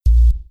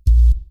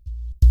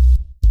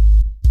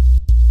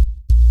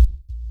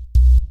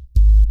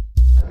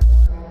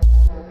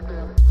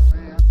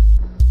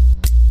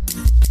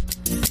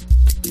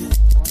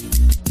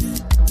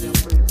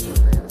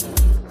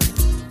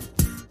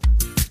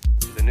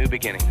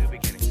beginning.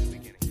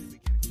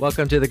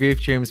 Welcome to the Grief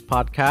Dreams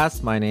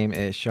podcast. My name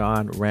is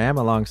Sean Ram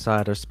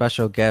alongside our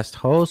special guest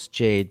host,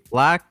 Jade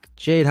Black.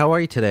 Jade, how are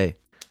you today?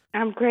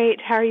 I'm great.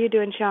 How are you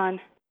doing,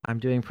 Sean? I'm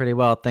doing pretty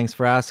well. Thanks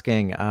for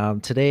asking.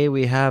 Today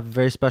we have a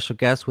very special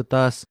guest with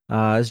us.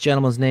 This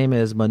gentleman's name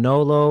is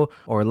Manolo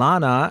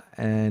Orellana,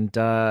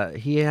 and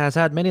he has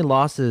had many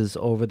losses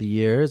over the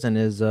years and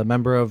is a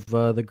member of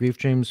the Grief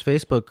Dreams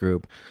Facebook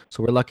group.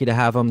 So we're lucky to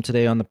have him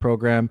today on the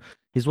program.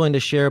 He's willing to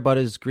share about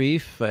his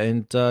grief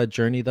and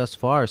journey thus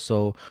far.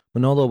 So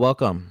Manolo,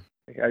 welcome.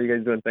 How are you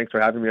guys doing? Thanks for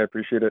having me. I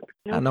appreciate it.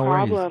 No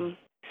problem. Worries.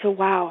 So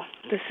wow,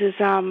 this is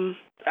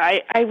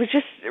I was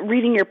just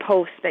reading your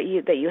post that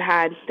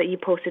you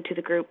posted to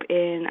the group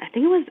in, I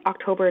think it was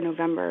October or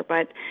November,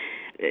 but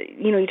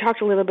you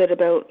talked a little bit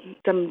about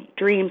some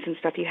dreams and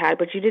stuff you had,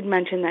 but you did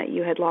mention that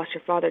you had lost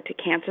your father to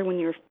cancer when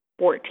you were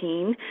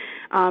 14,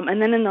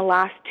 and then in the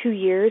last 2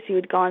 years you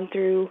had gone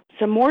through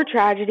some more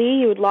tragedy.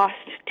 You had lost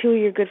two of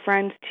your good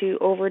friends to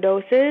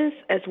overdoses,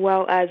 as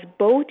well as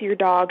both your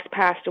dogs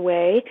passed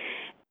away,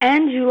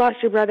 and you lost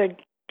your brother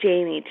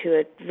Jamie to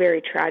a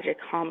very tragic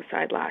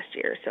homicide last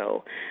year.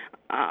 So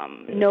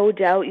no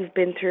doubt you've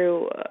been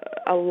through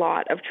a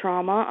lot of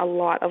trauma, a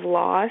lot of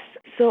loss.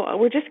 So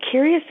we're just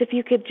curious if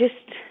you could just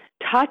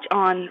touch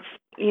on,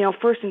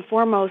 first and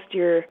foremost,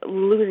 you're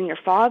losing your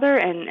father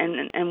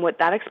and what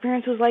that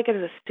experience was like at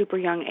a super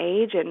young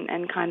age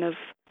and kind of...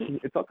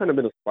 It's all kind of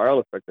been a spiral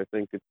effect, I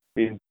think.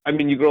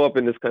 You grow up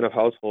in this kind of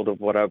household of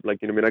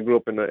I grew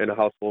up in a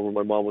household where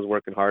my mom was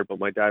working hard, but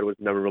my dad was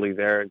never really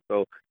there. And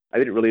so I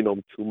didn't really know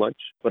him too much,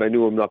 but I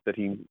knew him enough that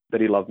he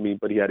loved me,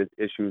 but he had his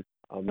issues.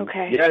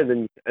 Okay. Yeah,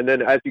 and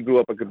then as he grew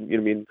up,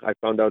 I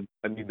found out.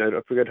 I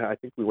forget. I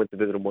think we went to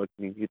visit him once,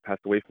 and he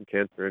passed away from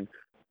cancer. And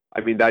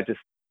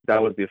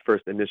that was the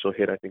first initial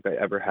hit I think I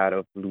ever had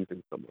of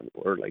losing someone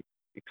or like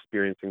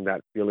experiencing that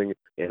feeling.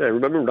 And I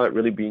remember not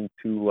really being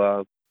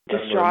too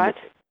distraught.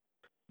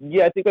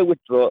 Yeah, I think I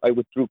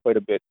withdrew quite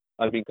a bit.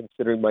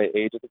 Considering my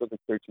age, I think I was like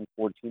 13,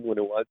 14 when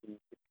it was, and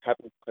it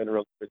happened kind of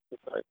around Christmas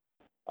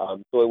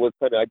time. So it was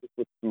kind of, I just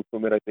withdrew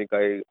from it. I think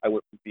I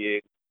went from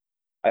being,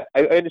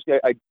 I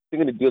understand, I think I'm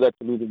going to do that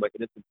to losing my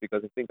innocence,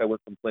 because I think I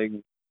went from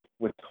playing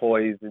with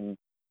toys and,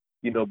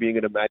 being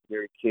an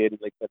imaginary kid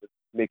and like kind of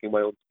making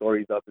my own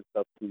stories up and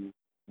stuff to,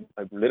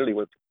 I literally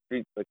went to the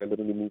streets. Like I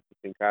literally moved to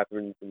St.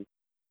 Catharines and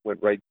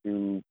went right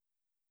to,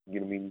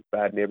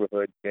 bad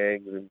neighborhood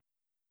gangs, and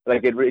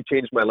like it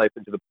changed my life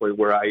into the point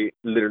where I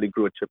literally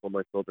grew a chip on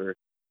my shoulder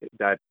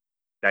that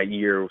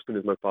year as soon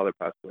as my father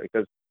passed away.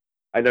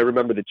 And I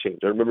remember the change.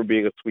 I remember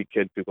being a sweet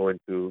kid to going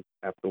to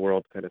F the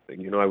world kind of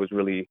thing. I was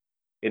really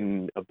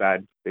in a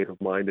bad state of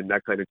mind, and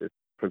that kind of just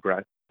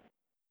progressed.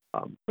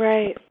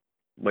 Right.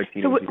 My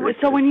teenage years.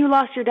 So when you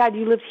lost your dad,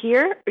 you lived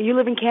here? Or you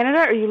live in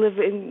Canada, or you live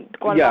in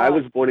Guatemala? Yeah, I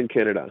was born in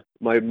Canada.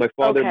 My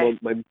father,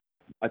 okay.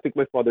 I think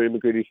my father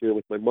immigrated here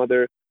with my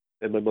mother,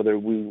 and my mother,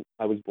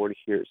 I was born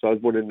here. So I was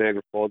born in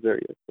Niagara Falls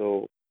area.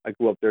 So I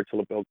grew up there till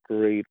about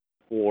grade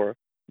 4.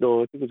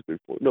 No, I think it was grade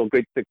 4. No,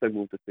 grade 6 I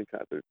moved to St.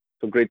 Catharines.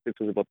 So grade 6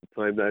 was about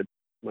the time that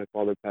my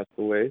father passed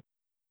away.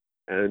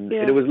 And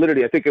it was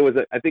literally, I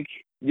think,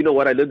 you know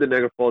what, I lived in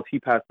Niagara Falls, he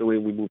passed away,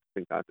 and we moved to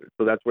St. Catharines.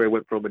 So that's where I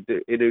went from.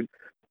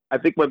 I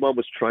think my mom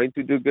was trying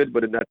to do good,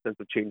 but in that sense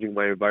of changing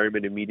my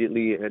environment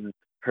immediately and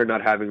her not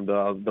having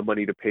the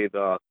money to pay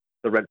the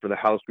rent for the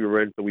house we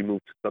were in, so we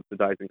moved to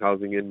subsidizing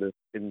housing in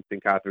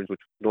St. Catharines, which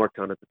was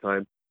Northtown at the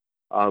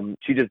time.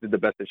 She just did the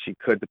best that she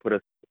could to put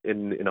us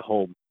in a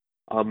home.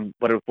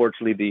 But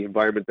unfortunately, the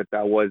environment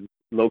that was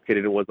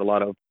located in was a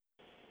lot of,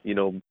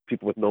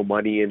 people with no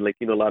money and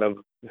a lot of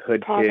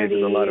hood poverty kids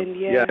and a lot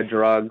of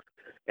drugs.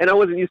 And I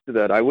wasn't used to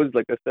that. I was,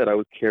 like I said, I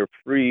was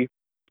carefree.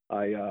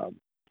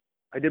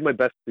 I did my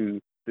best to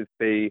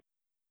stay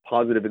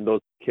positive in those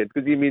kids,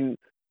 because in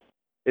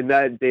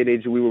that day and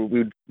age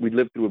we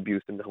lived through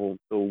abuse in the home.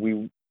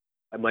 So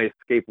my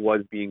escape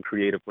was being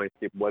creative. My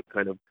escape was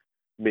kind of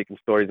making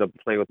stories up,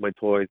 playing with my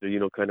toys,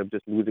 or kind of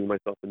just losing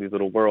myself in these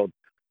little worlds.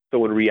 So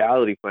when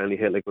reality finally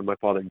hit, like when my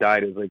father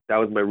died, it was like that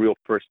was my real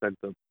first sense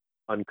of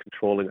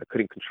uncontrolling. I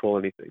couldn't control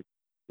anything.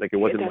 Like it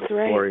wasn't my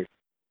story,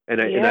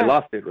 and I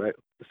lost it. Right.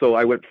 So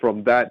I went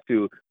from that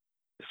to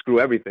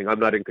screw everything. I'm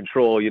not in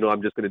control.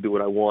 I'm just going to do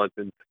what I want.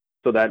 And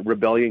so that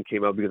rebellion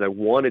came out because I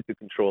wanted to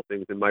control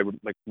things, and my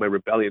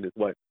rebellion is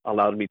what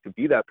allowed me to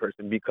be that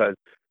person, because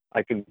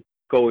I can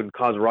go and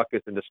cause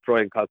ruckus and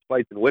destroy and cause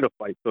fights and win a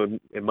fight. So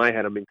in my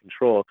head, I'm in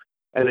control.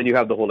 And then you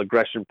have the whole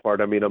aggression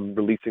part. I'm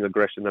releasing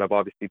aggression that I've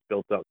obviously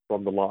built up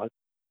from the loss.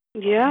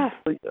 Yeah.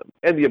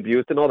 And the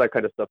abuse and all that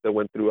kind of stuff that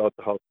went throughout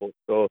the household.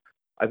 So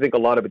I think a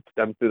lot of it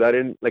stemmed through that.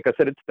 And like I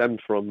said, it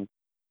stemmed from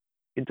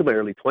into my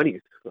early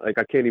 20s. Like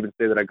I can't even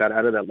say that I got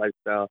out of that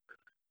lifestyle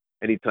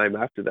any time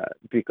after that,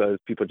 because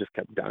people just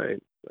kept dying.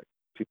 Like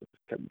people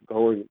just kept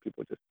going, and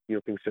people just,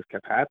 things just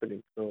kept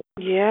happening. So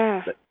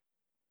yeah.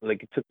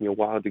 Like it took me a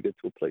while to get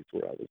to a place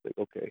where I was like,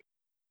 okay,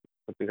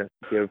 something has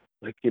to give.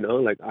 Like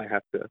I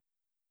have to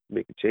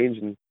make a change.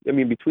 And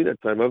between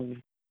that time,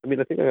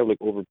 I think I have like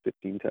over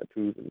 15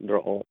 tattoos, and they're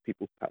all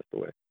people who passed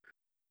away.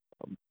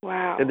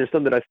 Wow. And there's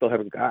some that I still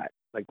haven't got.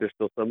 Like there's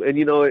still some, and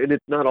you know, and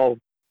it's not all.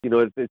 You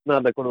know, it's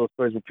not like one of those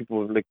stories where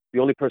people like the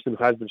only person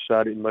who has been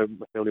shot in my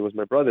family was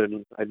my brother,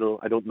 and I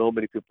don't know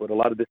many people, but a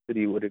lot of this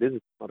city, what it is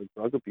a lot of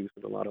drug abuse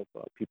and a lot of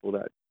people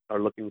that are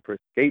looking for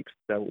escapes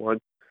that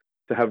want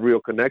to have real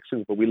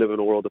connections. But we live in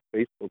a world of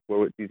Facebook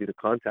where it's easy to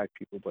contact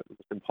people, but it's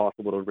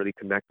impossible to really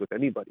connect with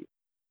anybody.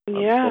 So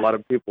a Yeah. lot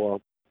of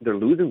people they're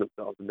losing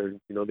themselves, and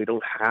they're they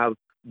don't have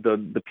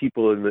the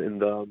people in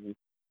the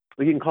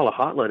we can call a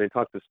hotline and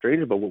talk to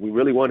strangers, but what we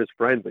really want is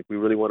friends. Like we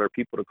really want our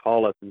people to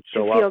call us and To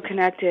show feel up.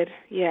 connected.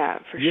 Yeah,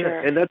 for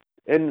Yeah, sure.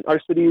 and our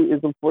city is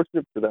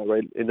unfortunate for that,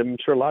 right? And I'm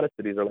sure a lot of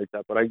cities are like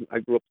that, but I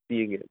grew up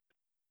seeing it.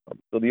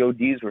 So the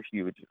ODs were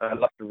huge. I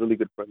lost a really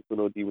good friend to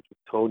an OD, which was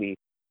Tony.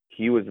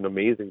 He was an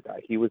amazing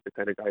guy. He was the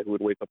kind of guy who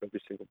would wake up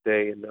every single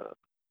day and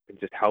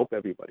just help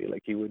everybody.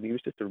 Like he was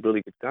just a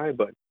really good guy,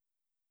 but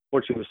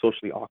fortunately, he was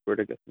socially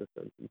awkward, I guess, in a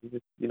sense. And he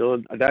just,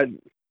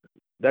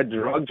 that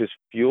drug just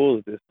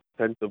fuels this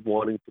sense of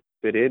wanting to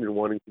fit in and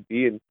wanting to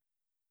be. And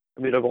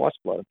I mean, I've watched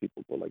a lot of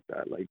people go like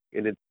that. Like,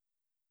 and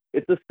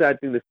it's a sad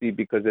thing to see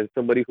because as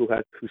somebody who's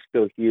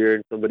still here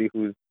and somebody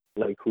who's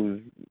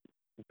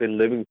been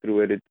living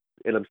through it,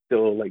 and I'm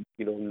still like,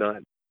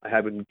 not, I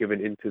haven't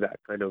given into that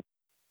kind of,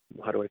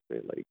 how do I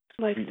say, like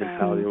street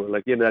mentality or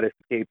like, that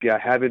escape. Yeah, I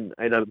haven't,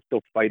 and I'm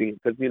still fighting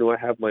it because,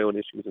 I have my own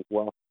issues as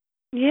well.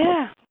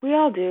 Yeah, we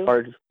all do.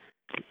 Hard,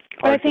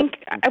 but I think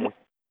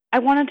I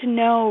wanted to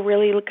know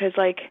really because,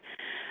 like,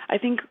 I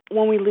think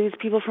when we lose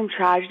people from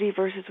tragedy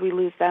versus we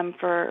lose them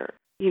for,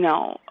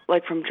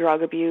 like from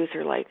drug abuse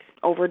or like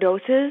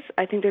overdoses,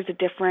 I think there's a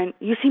different,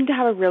 you seem to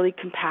have a really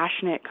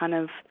compassionate kind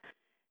of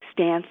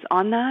stance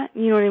on that.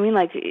 You know what I mean?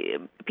 Like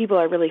people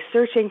are really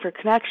searching for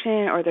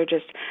connection or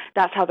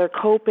that's how they're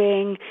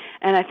coping.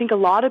 And I think a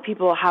lot of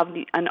people have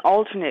an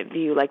alternate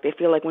view. Like they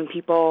feel like when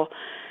people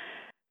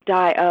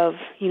die of,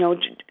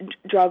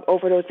 drug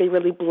overdose, they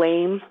really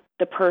blame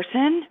the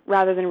person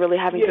rather than really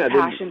having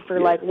compassion for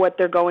like what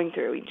they're going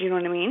through. Do you know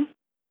what I mean?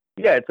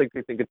 Yeah, it's like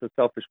they think it's a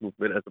selfish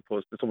movement as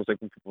opposed to, it's almost like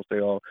when people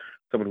say, oh,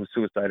 someone who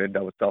suicided,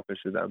 that was selfish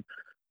to them.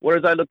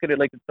 Whereas I look at it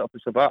like it's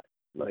selfish of us.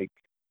 Like,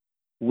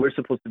 we're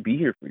supposed to be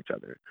here for each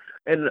other.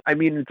 And I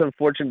mean, it's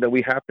unfortunate that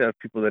we have to have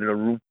people that in a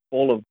room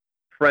full of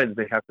friends,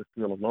 they have to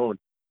feel alone.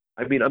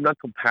 I mean, I'm not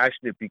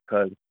compassionate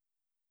because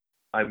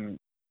I'm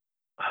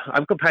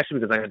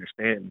compassionate because I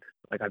understand.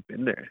 Like, I've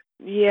been there.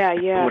 Yeah. I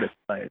know what it's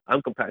like.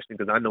 I'm compassionate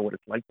because I know what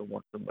it's like to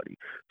want somebody.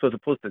 So as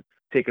opposed to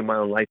taking my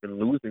own life and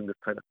losing this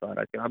kind of thought,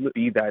 I think I'm going to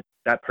be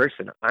that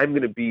person. I'm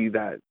going to be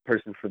that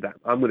person for them.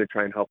 I'm going to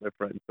try and help my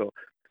friends. So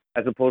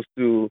as opposed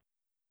to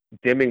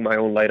dimming my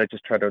own light, I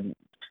just try to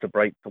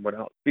brighten someone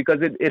else because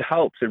it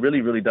helps. It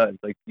really, really does.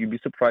 Like, you'd be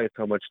surprised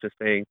how much just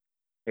saying,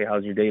 hey,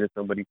 how's your day to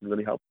somebody can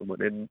really help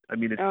someone. And I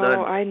mean, it's not.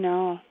 Oh, I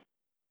know.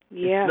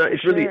 Yeah,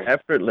 it's really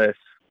effortless.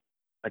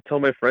 I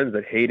tell my friends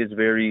that hate is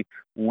very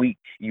weak.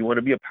 You want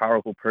to be a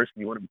powerful person.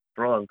 You want to be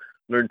strong.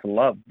 Learn to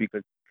love,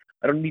 because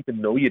I don't need to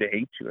know you to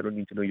hate you. I don't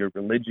need to know your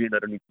religion. I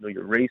don't need to know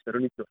your race. I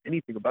don't need to know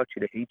anything about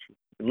you to hate you.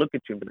 I can look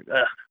at you and be like,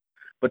 ugh.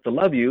 But to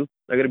love you,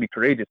 I got to be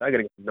courageous. I got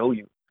to get to know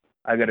you.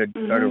 I got to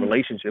start a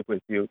relationship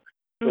with you.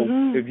 So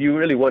if you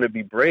really want to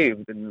be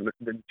brave, then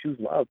choose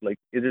love. Like,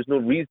 there's no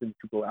reason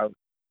to go out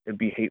and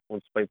be hateful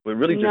and spiteful. It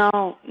really just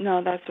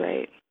no, that's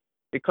right.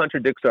 It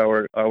contradicts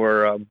our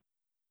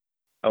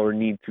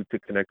need to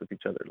connect with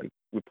each other. Like,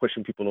 we're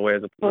pushing people away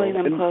as a pulling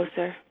them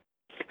closer.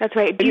 That's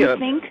right. Do you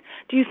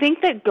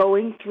think that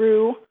going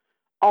through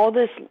all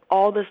this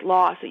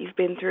loss that you've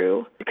been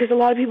through, because a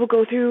lot of people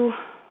go through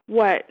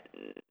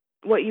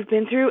what you've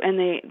been through and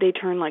they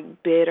turn like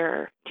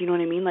bitter. Do you know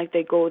what I mean? Like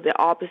they go the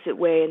opposite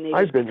way and they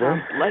just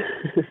become like.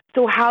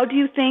 So how do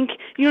you think?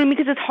 You know what I mean?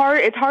 Because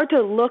it's hard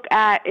to look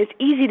at. It's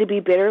easy to be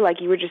bitter, like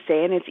you were just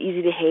saying. It's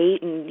easy to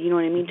hate, and you know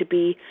what I mean,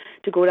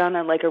 to go down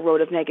on like a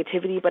road of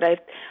negativity. But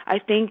I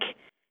think,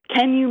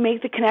 can you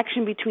make the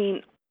connection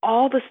between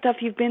all the stuff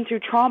you've been through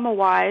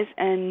trauma-wise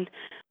and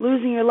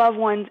losing your loved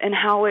ones and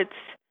how it's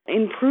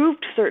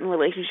improved certain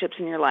relationships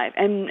in your life,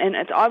 and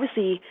it's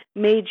obviously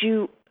made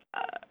you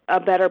a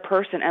better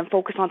person and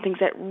focus on things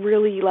that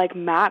really like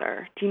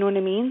matter. Do you know what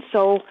I mean?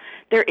 So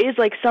there is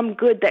like some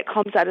good that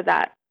comes out of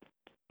that.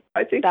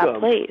 I think that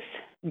place.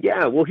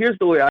 Yeah. Well, here's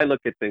the way I look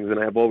at things, and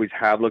I have always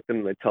have looked,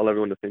 and I tell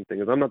everyone the same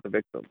thing: is I'm not the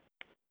victim.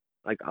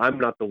 Like, I'm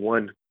not the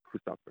one who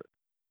suffered.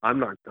 I'm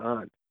not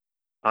God.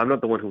 I'm not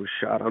the one who was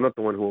shot. I'm not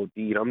the one who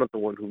OD'd. I'm not the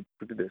one who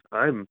did this.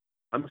 I'm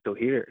still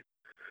here.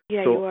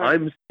 Yeah, so you are.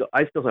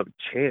 I still have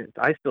a chance.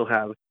 I still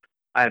have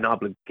an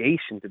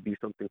obligation to do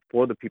something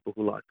for the people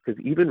who lost.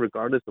 Because even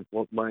regardless of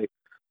what my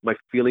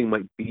feeling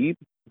might be,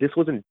 this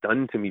wasn't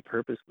done to me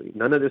purposely.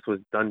 None of this was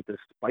done to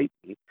spite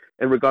me.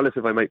 And regardless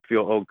if I might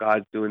feel, oh,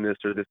 God's doing this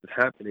or this is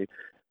happening,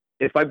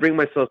 if I bring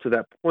myself to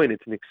that point,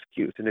 it's an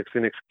excuse. And it's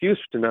an excuse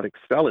to not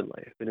excel in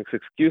life. And it's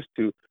an excuse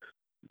to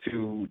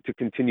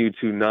continue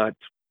to not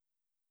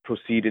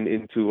proceed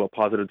into a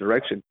positive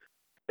direction.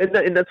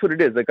 And that's what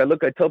it is. Like,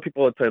 I tell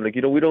people all the time, like,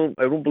 I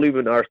don't believe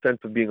in our sense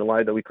of being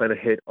alive that we kind of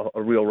hit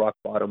a real rock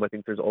bottom. I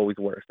think there's always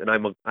worse. And I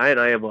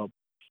am a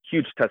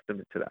huge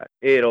testament to that.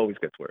 It always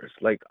gets worse.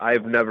 Like,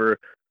 I've never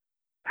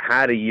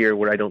had a year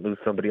where I don't lose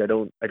somebody. I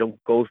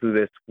don't go through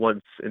this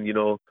once, and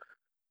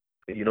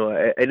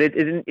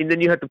and and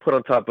then you have to put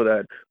on top of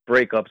that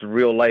breakups,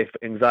 real life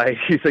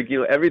anxieties, like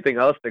everything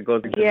else that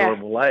goes into Yeah.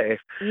 normal life.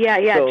 Yeah,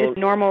 So just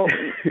normal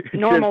just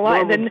normal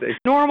life. normal The things.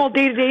 normal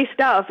day-to-day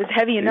stuff is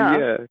heavy enough.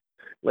 Yeah,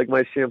 like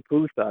my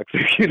shampoo socks.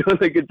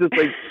 Like it's just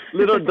like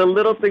the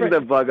little things Right.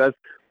 that bug us,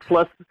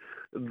 plus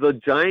the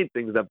giant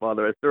things that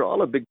bother us. They're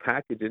all a big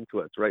package into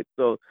us, right?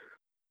 So,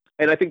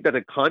 and I think that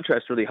the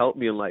contrast really helped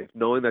me in life,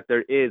 knowing that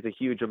there is a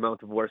huge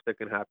amount of worse that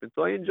can happen.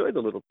 So I enjoy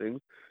the little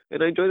things,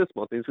 and I enjoy the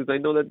small things because I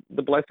know that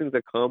the blessings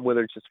that come,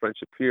 whether it's just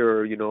friendship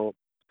here or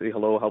say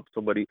hello, help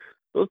somebody,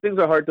 those things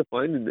are hard to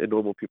find in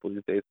normal people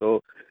these days.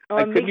 So Oh,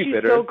 I it could makes be you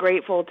bitter. so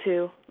grateful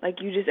too.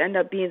 Like you just end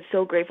up being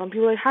so grateful. And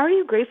people are like, how are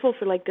you grateful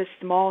for like this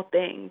small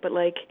thing? But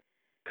like,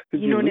 Because you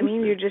you know what I lose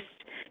mean? things.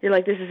 You're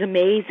like, this is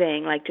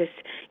amazing. Like just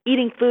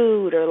eating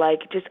food, or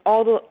like just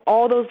all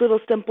those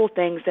little simple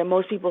things that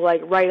most people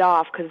like write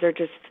off because they're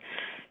just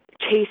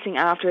chasing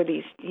after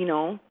these,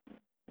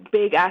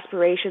 big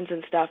aspirations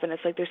and stuff. And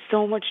it's like there's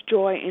so much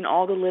joy in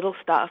all the little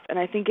stuff. And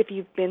I think if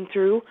you've been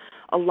through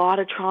a lot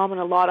of trauma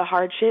and a lot of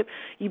hardship,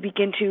 you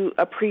begin to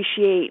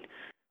appreciate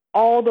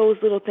all those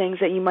little things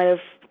that you might have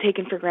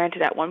taken for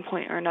granted at one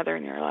point or another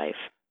in your life.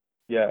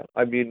 Yeah,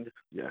 I mean,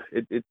 yeah,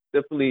 it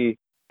definitely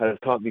has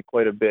taught me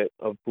quite a bit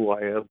of who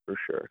I am for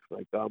sure.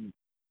 Like,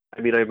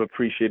 I mean, I'm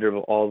appreciative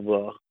of all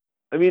the.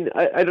 I mean,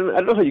 I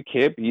don't know how you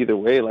can't be either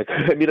way. Like,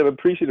 I mean, I'm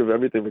appreciative of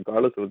everything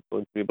regardless of what's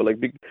going to me. But like,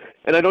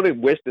 and I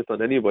don't wish this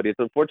on anybody. It's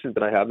unfortunate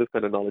that I have this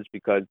kind of knowledge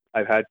because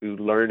I've had to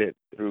learn it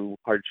through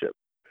hardship.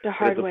 The And it's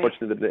hard way.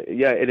 unfortunate that,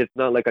 yeah, and it's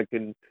not like I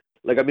can,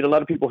 like, I mean, a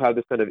lot of people have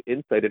this kind of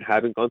insight and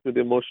haven't gone through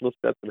the emotional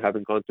steps and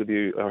haven't gone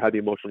through or had the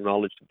emotional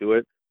knowledge to do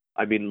it.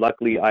 I mean,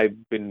 luckily, I've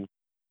been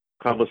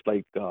almost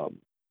like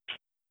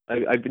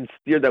I've been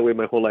steered that way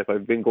my whole life.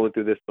 I've been going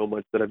through this so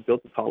much that I've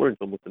built a tolerance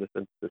almost in a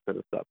sense to this kind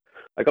of stuff.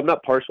 Like I'm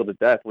not partial to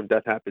death. When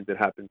death happens, it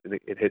happens and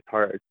it hits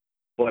hard.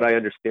 But I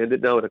understand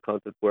it now in a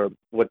concept where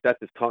what death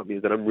has taught me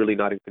is that I'm really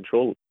not in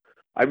control.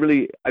 I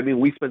mean,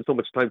 we spend so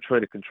much time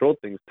trying to control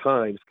things,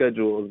 time,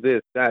 schedule,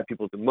 this, that,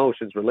 people's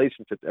emotions,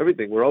 relationships,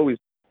 everything. We're always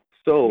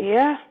so,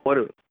 Yeah.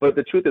 but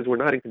the truth is we're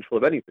not in control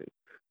of anything.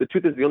 The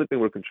truth is the only thing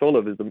we're in control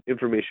of is the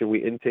information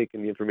we intake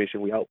and the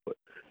information we output.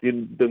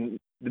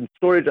 The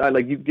storage, I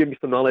like, you give me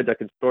some knowledge, I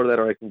can store that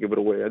or I can give it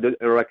away.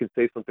 Or I can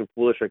say something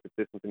foolish, or I can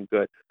say something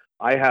good.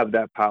 I have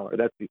that power.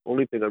 That's the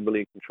only thing I'm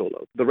really in control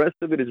of. The rest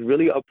of it is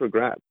really up for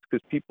grabs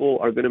because people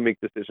are going to make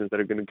decisions that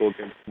are going to go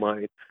against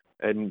mine.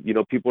 And,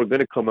 people are going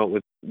to come out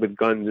with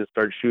guns and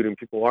start shooting.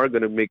 People are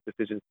going to make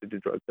decisions to do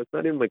drugs. That's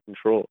not in my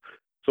control.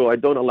 So I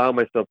don't allow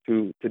myself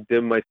to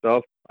dim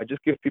myself. I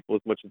just give people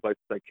as much advice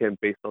as I can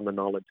based on the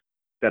knowledge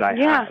that I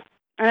Yeah. have.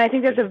 And I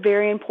think that's a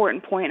very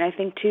important point. I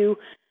think too,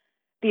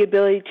 the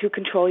ability to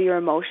control your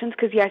emotions,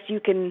 because yes,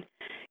 you can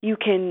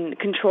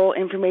control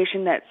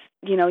information that's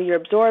you're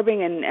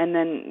absorbing, and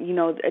then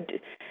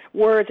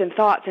words and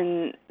thoughts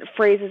and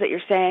phrases that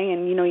you're saying,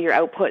 and your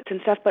outputs and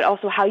stuff, but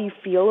also how you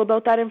feel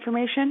about that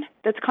information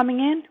that's coming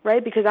in,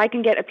 right? Because I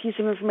can get a piece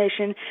of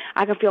information,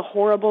 I can feel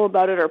horrible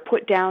about it or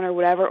put down or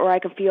whatever, or I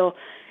can feel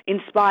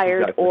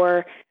inspired Exactly.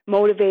 or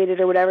motivated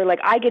or whatever. Like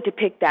I get to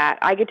pick that.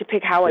 I get to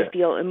pick how Yeah. I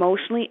feel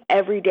emotionally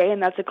every day,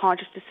 and that's a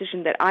conscious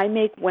decision that I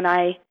make when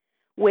I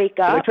wake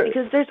up,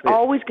 because there's Yeah.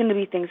 always going to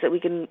be things that we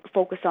can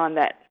focus on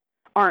that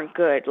aren't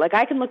good. Like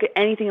I can look at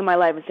anything in my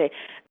life and say,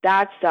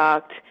 that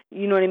sucked,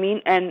 you know what I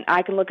mean? And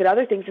I can look at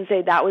other things and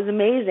say, that was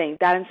amazing,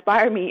 that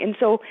inspired me. And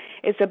so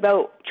it's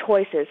about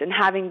choices and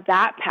having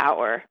that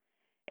power.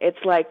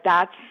 It's like,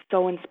 that's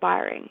so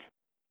inspiring,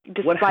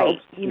 What despite,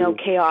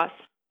 helps chaos.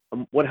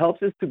 what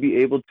helps is to be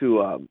able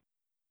to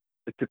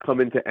come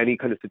into any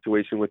kind of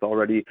situation with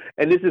already,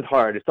 and this is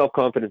hard.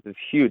 Self-confidence is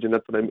huge, and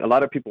that's what a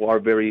lot of people are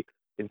very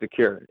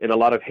insecure, and a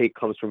lot of hate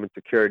comes from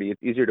insecurity.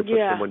 It's easier to put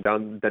Yeah. someone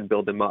down than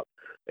build them up.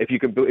 If you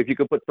can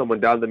put someone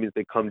down, that means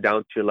they come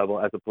down to your level,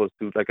 as opposed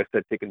to, like I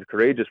said, taking the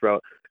courageous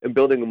route and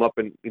building them up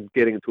and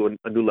getting into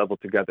a new level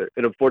together.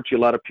 And unfortunately,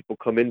 a lot of people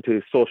come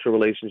into social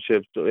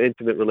relationships or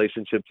intimate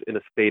relationships in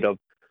a state of,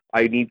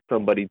 I need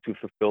somebody to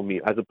fulfill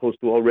me, as opposed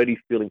to already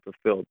feeling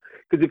fulfilled.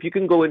 Because if you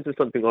can go into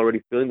something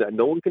already feeling that,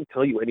 no one can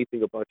tell you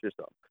anything about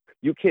yourself.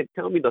 You can't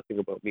tell me nothing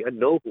about me. I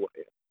know who I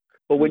am.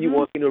 But when you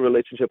walk into a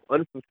relationship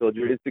unfulfilled,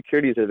 your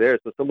insecurities are there.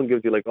 So someone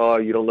gives you like, oh,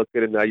 you don't look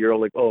good in that. You're all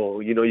like,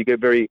 oh, you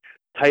get very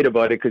tight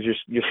about it because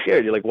you're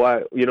scared. You're like,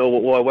 why?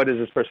 Why does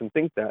this person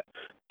think that?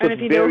 So And if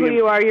you know who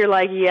you are, you're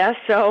like, yes,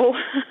 so.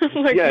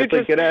 Like, yeah, it's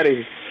like, get out of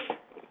here.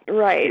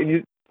 Right.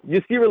 And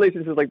you see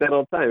relationships like that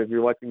all the time. If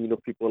you're watching,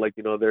 people like,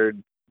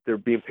 they're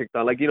being picked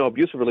on, like,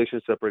 abusive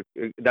relationship.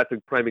 That's a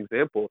prime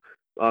example.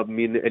 I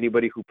mean,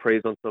 anybody who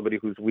preys on somebody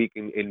who's weak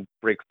and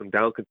breaks them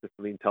down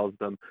consistently and tells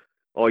them,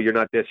 oh, you're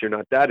not this, you're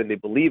not that, and they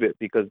believe it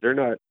because they're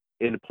not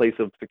in a place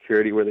of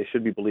security where they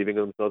should be believing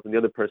in themselves, and the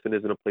other person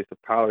is in a place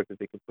of power because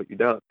they can put you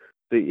down.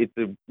 So it's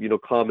a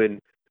common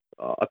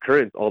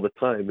occurrence all the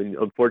time. And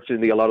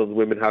unfortunately, a lot of the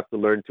women have to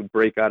learn to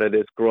break out of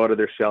this, grow out of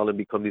their shell, and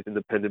become these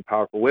independent,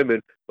 powerful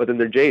women. But then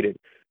they're jaded,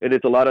 and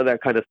it's a lot of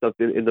that kind of stuff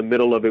in the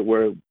middle of it,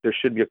 where there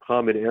should be a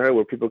common area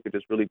where people could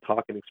just really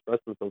talk and express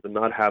themselves and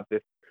not have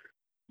this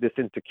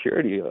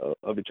insecurity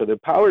of each other.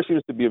 Power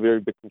seems to be a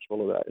very big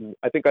control of that, and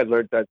I think I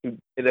learned that too.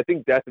 And I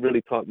think death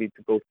really taught me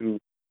to go through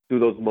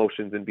those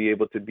motions and be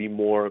able to be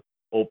more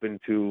open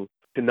to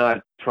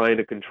not trying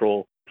to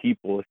control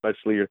people,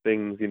 especially your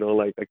things.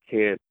 Like I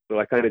can't, so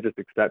I kind of just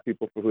accept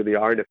people for who they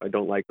are, and if I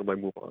don't like them, I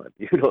move on.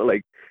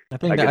 Like I I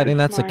get think this.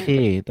 that's the Smart.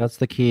 key. That's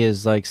the key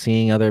is like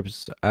seeing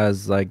others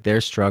as like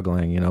they're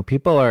struggling.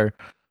 People are,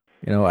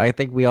 I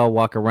think we all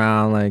walk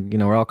around like,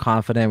 we're all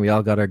confident, we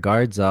all got our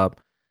guards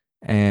up,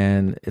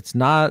 and it's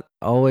not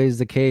always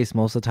the case.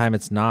 Most of the time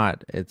it's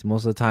not. It's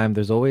most of the time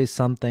there's always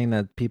something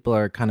that people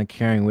are kind of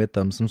carrying with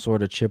them, some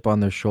sort of chip on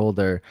their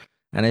shoulder.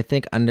 And I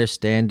think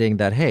understanding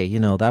that, hey,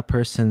 that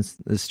person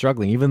is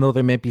struggling, even though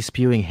they might be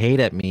spewing hate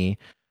at me,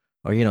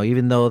 or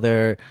even though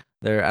they're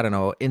I don't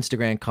know,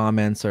 Instagram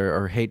comments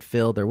or hate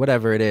filled or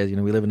whatever it is.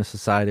 We live in a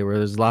society where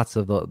there's lots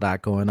of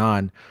that going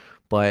on,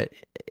 but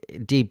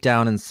deep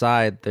down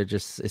inside, it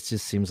just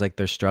seems like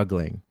they're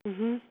struggling.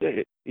 Mhm.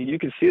 Yeah, you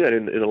can see that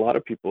in a lot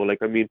of people. Like,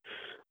 I mean,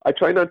 I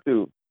try not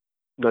to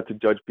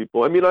judge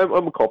people. I mean,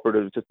 I'm a culprit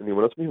as just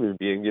anyone else, I'm a human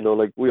being.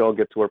 Like we all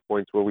get to our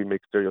points where we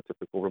make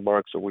stereotypical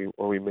remarks, or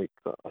we make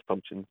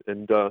assumptions.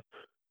 And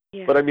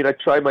Yeah. but I mean, I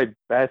try my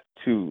best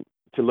to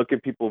look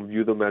at people and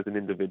view them as an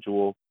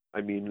individual. I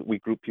mean, we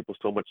group people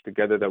so much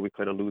together that we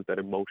kind of lose that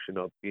emotion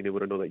of being able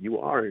to know that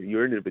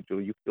you're an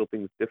individual. You feel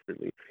things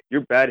differently.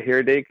 Your bad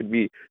hair day could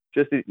be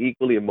just as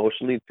equally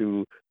emotionally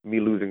to me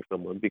losing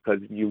someone, because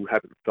you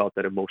haven't felt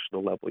that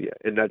emotional level yet,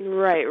 and that's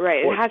Right,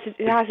 right. It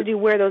important. has to do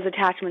where those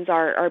attachments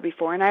are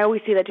before. And I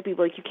always say that to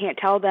people, like you can't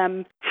tell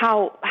them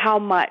how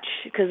much,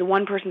 because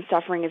one person's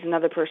suffering is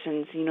another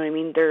person's, you know what I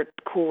mean? They're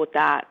cool with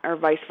that, or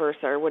vice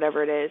versa, or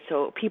whatever it is.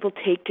 So people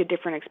take to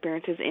different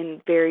experiences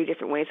in very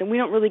different ways, and we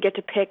don't really get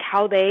to pick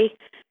how they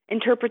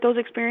interpret those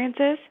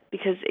experiences,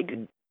 because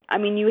I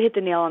mean, you hit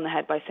the nail on the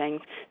head by saying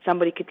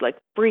somebody could like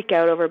freak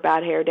out over a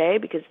bad hair day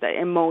because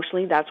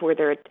emotionally that's where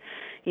they're,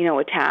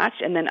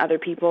 attached, and then other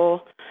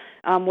people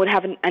would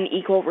have an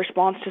equal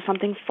response to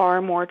something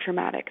far more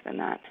traumatic than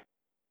that.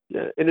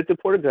 Yeah, and it's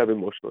important to have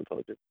emotional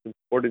intelligence. It's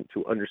important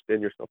to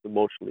understand yourself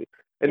emotionally,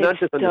 and It's not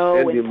just so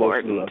understand the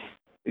emotional important.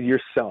 of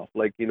yourself,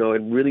 like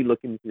and really look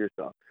into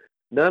yourself.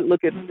 Not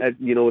look Mhm. at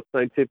what's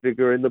scientific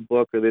or in the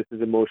book, or this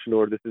is emotional,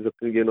 or this is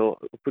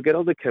forget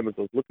all the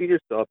chemicals. Look at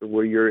yourself and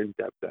where you're in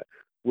depth at.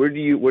 Where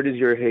does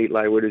your hate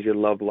lie? Where does your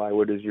love lie?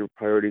 Where does your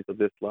priorities of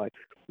this lie?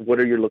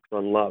 What are your looks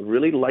on love?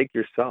 Really like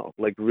yourself,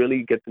 like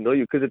really get to know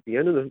you, because at the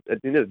end of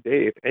the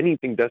day, if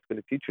anything that's going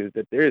to teach you is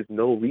that there is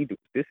no redo.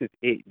 This is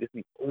it. This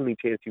is the only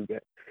chance you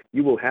get.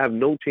 You will have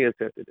no chance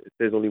after this.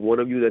 There's only one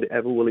of you that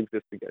ever will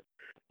exist again.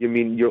 You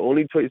mean your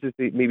only choice is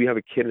to maybe have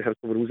a kid and have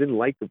someone who's in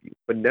like of you,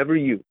 but never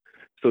you.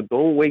 So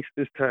don't waste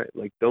this time.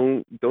 Like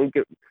don't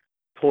get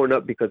torn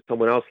up because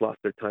someone else lost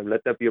their time.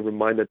 Let that be a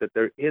reminder that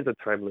there is a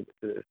time limit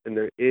to this, and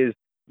there is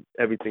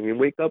everything. And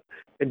wake up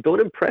and don't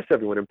impress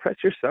everyone. Impress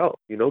yourself.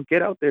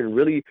 Get out there and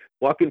really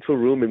walk into a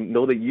room and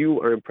know that you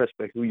are impressed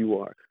by who you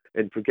are,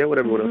 and forget what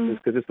everyone else is,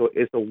 Mhm. because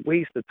it's a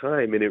waste of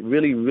time, and it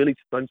really really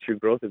stunts your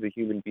growth as a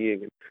human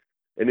being.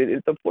 And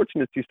it's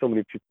unfortunate to see so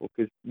many people,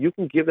 because you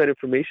can give that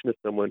information to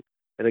someone,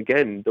 and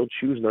again, they'll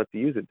choose not to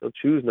use it. They'll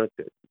choose not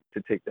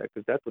to take that,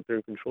 because that's what they're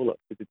in control of.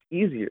 Because it's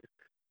easier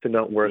to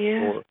not work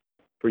Yeah.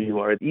 for you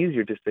are. It's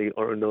easier to say,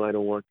 "Oh no, I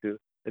don't want to,"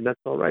 and that's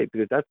all right,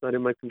 because that's not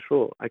in my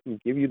control. I can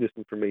give you this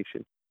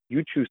information.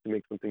 You choose to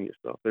make something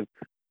yourself, and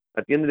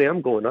at the end of the day,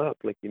 I'm going up.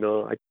 Like I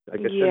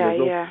said, Yeah,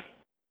 yeah.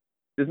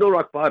 there's no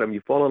rock bottom.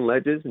 You fall on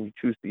ledges, and you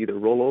choose to either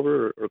roll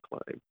over or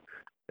climb,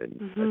 and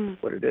that's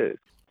Mhm. what it is.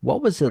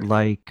 What was it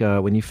like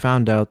when you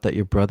found out that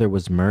your brother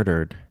was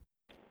murdered?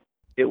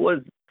 It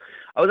was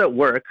I was at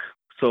work,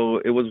 so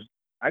it was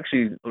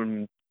actually,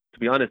 to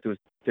be honest,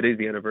 today's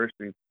the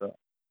anniversary, it's the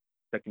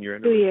second year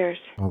 2 anniversary. years.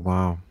 Oh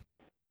wow.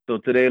 So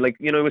today, like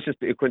it was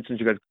just a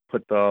coincidence you guys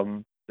put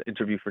the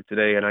interview for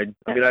today, and I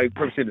mean I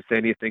purposely didn't say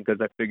anything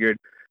because I figured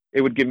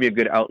it would give me a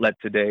good outlet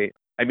today.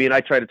 I mean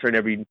I try to turn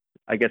every,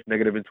 I guess,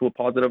 negative into a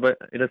positive,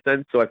 in a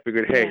sense. So I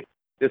figured, Yeah. hey,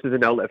 this is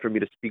an outlet for me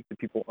to speak to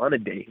people on a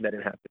day that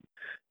it happened.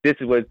 This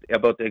was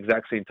about the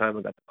exact same time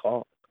I got the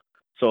call.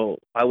 So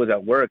I was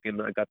at work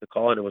and I got the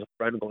call, and it was a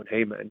friend going,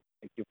 "Hey man,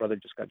 like your brother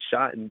just got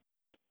shot." And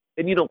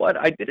you know what?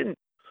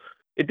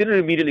 It didn't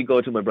immediately go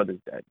to my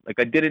brother's dead. Like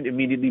I didn't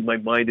immediately, my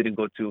mind didn't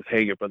go to,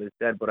 "Hey, your brother's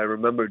dead." But I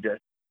remember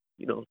just,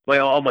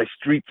 all my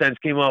street sense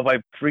came off. I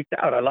freaked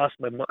out. I lost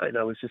my mind.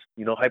 I was just,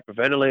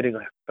 hyperventilating.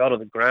 I fell on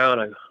the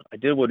ground. I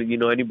did what,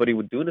 anybody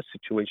would do in a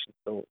situation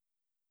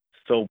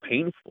so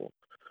painful.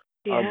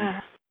 Um,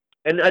 Yeah.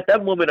 and at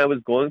that moment, I was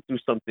going through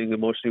something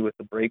emotionally with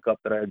the breakup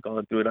that I had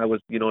gone through, and I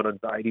was, on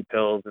anxiety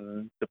pills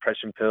and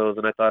depression pills,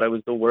 and I thought I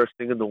was the worst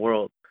thing in the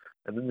world.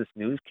 And then this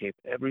news came.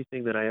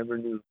 Everything that I ever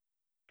knew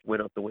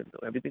went out the window.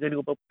 Everything I knew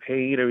about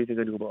pain, everything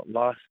I knew about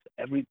loss,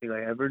 everything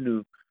I ever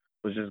knew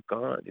was just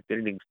gone. It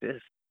didn't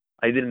exist.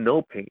 I didn't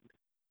know pain.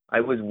 I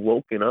was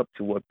woken up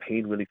to what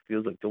pain really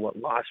feels like, to what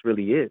loss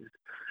really is.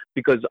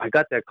 Because I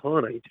got that call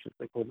and I just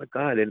like, oh my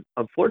God. And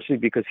unfortunately,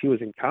 because he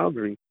was in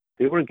Calgary,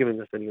 they weren't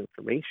giving us any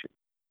information.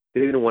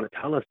 They didn't want to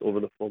tell us over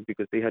the phone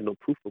because they had no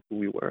proof of who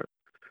we were.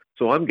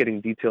 So I'm getting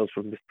details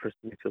from this person.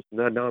 Details.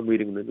 Now I'm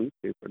reading the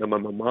newspaper. And I'm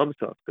at my mom's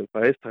house because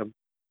by this time,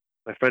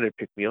 my friend had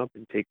picked me up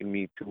and taken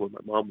me to where my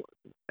mom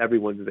was.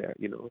 Everyone's there,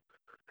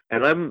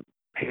 and I'm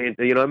in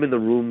the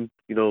room,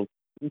 I'm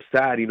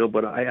sad,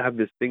 but I have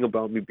this thing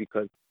about me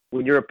because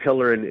when you're a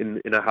pillar in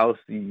a house,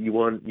 you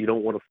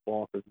don't want to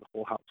fall because the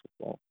whole house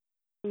will fall.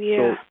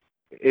 Yeah.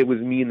 So it was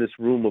me in this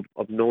room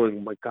of knowing,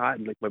 oh my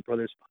God, like my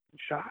brother's fucking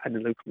shot,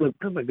 and like what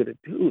am I gonna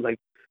do? Like,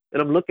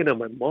 and I'm looking at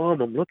my mom,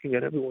 I'm looking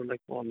at everyone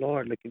like, oh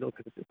Lord, like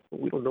because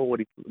we don't know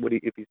if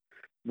he's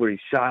where he's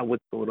shot,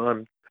 what's going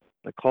on.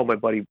 I call my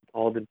buddy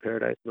Alden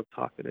Paradise and I'm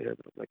talking to him and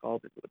I'm like,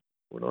 Alden, what's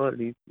going on?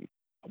 And he's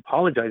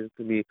apologizing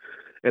to me,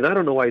 and I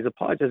don't know why he's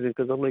apologizing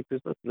because I'm like,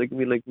 there's nothing. Like, I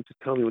mean, like, just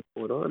tell me what's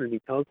going on, and he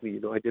tells me,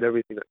 I did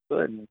everything I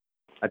could. And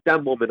at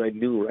that moment, I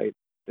knew, right?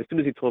 As soon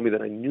as he told me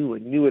that, I knew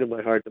it in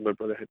my heart that my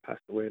brother had passed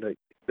away, and I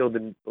still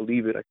didn't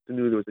believe it. I still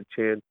knew there was a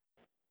chance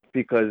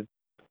because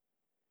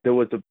there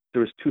was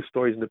two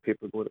stories in the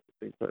paper going at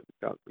the same time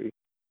in Calgary.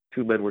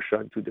 Two men were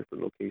shot in two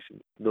different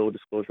locations. No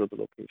disclosure of the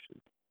location.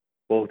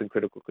 Both in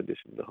critical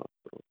condition in the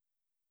hospital.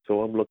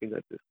 So I'm looking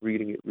at this,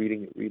 reading it,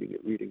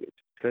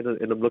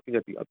 and I'm looking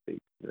at the updates.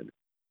 And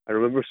I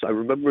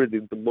remember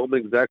the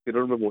moment exactly. I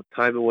don't remember what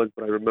time it was,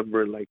 but I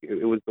remember like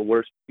it was the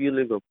worst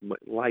feeling of my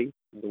life,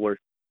 and the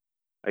worst.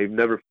 I've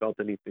never felt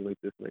anything like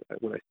this. Like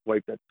when I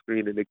swiped that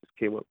screen and it just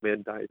came up,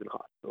 man dies in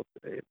hospital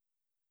today.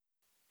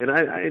 And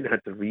I didn't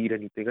have to read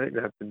anything. I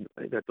didn't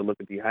have to look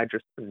at the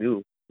address. I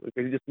knew. Like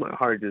it just my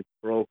heart just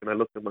broke, and I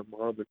looked at my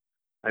mom, and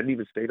I didn't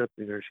even say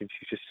nothing to her. She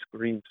just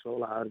screamed so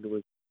loud,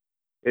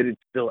 and it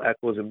still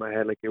echoes in my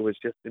head. Like it was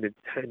just an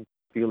intense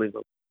feeling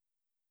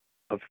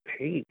of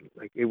pain.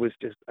 Like it was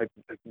just I've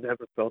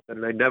never felt that,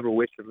 and I never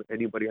wish for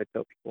anybody. I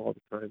tell people all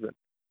the time that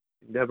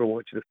I never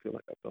want you to feel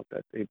like I felt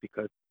that day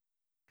because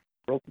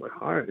it broke my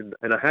heart,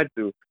 and I had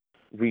to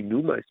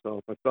renew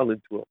myself. I fell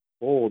into a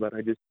hole that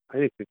I didn't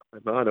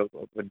climb out of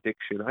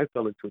addiction. I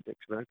fell into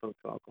addiction. I fell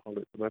into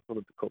alcoholism. I fell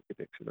into coke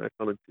addiction. I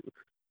fell into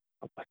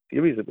a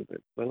series of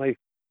events. My life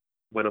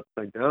went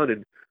upside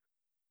down,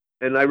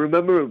 and I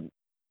remember,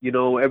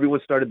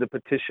 everyone started the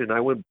petition. I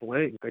went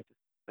blank. I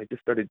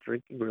just started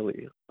drinking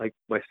really. Like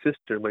my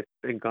sister,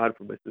 thank God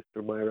for my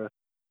sister Myra,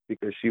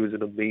 because she was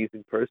an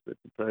amazing person at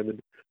the time. And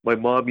my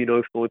mom,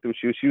 going through,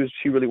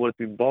 she really wanted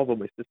to be involved, but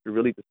my sister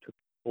really just took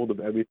hold of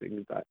everything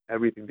and got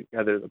everything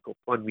together, the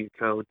GoFundMe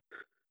account,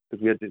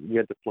 because we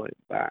had to fly him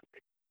back.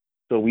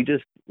 So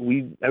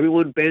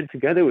everyone band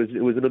together.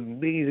 It was an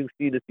amazing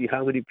scene to see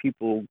how many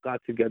people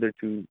got together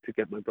to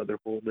get my brother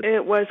home. And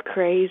it was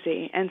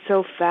crazy and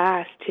so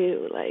fast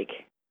too. Like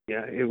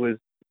yeah, it was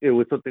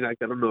something I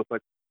don't know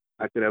if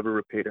I could ever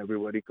repay to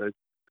everybody because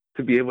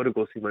to be able to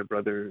go see my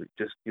brother,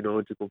 just to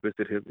go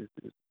visit him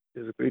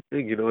is a great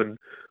thing, And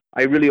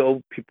I really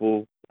owe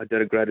people a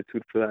debt of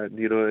gratitude for that.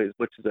 And, as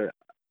much as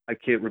I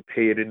can't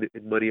repay it in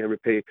money, I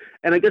repay.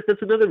 And I guess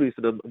that's another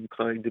reason I'm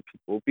kind to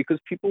people because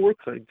people were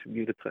kind to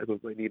me at a time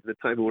of my need, at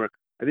a time where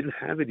I didn't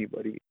have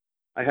anybody.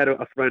 I had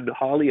a friend,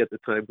 Holly, at the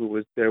time who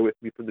was there with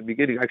me from the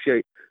beginning.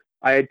 Actually,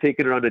 I had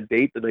taken her on a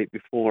date the night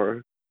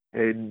before,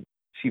 and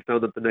she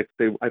found out the next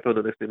day. I found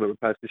out the next day my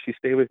passed, and she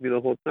stayed with me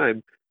the whole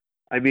time.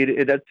 I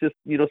mean, that's just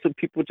some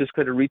people just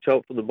kind of reach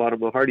out from the bottom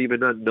of my heart, even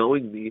not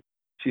knowing me.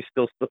 She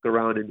still stuck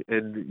around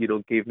and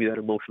gave me that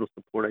emotional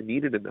support I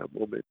needed in that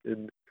moment.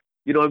 And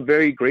I'm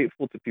very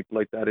grateful to people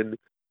like that. And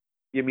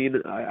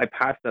I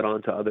pass that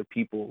on to other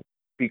people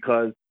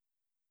because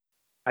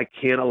I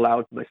can't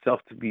allow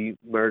myself to be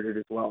murdered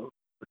as well.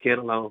 I can't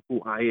allow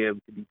who I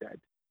am to be dead.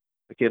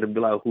 I can't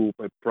allow who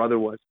my brother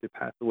was to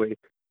pass away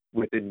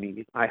within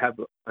me. I have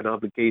an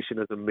obligation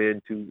as a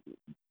man to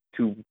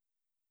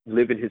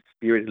live in his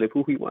spirit, live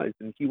who he was.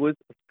 And he was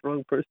a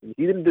strong person.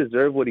 He didn't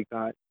deserve what he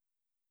got.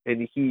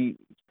 And he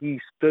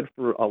stood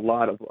for a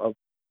lot of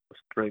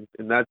strength.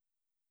 And that's,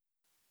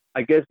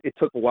 I guess it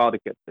took a while to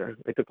get there.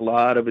 It took a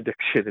lot of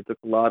addiction. It took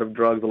a lot of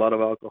drugs, a lot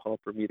of alcohol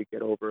for me to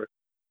get over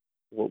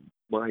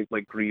my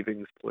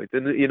grieving point.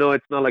 And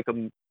it's not like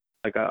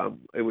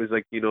it was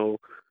like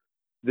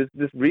this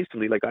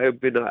recently. Like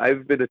I've been I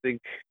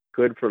think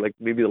good for like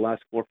maybe the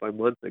last 4 or 5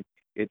 months. Like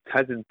it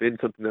hasn't been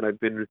something that I've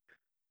been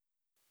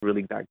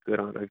really that good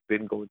on. I've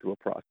been going through a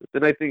process,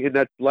 and I think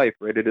that's life,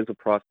 right? It is a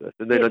process,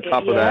 and then on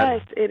top of that,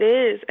 yes, it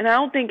is. And I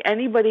don't think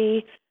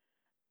anybody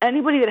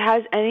that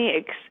has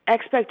any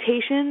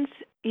expectations,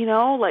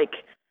 like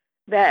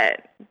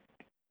that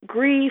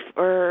grief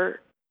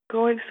or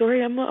going,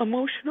 sorry, I'm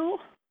emotional.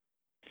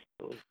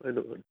 Oh, I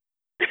know.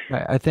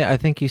 I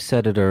think you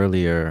said it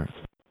earlier.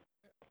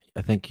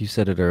 I think you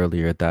said it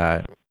earlier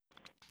that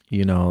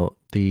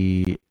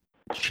the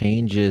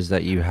changes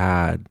that you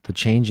had, the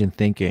change in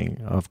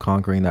thinking of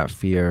conquering that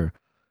fear,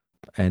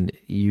 and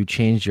you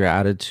changed your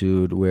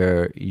attitude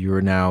where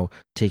you're now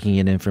taking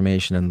in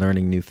information and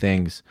learning new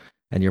things.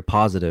 and you're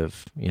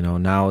positive.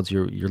 Now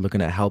you're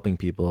looking at helping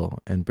people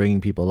and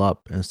bringing people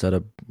up instead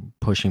of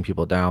pushing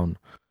people down.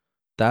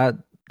 That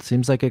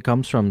seems like it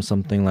comes from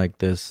something like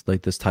this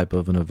type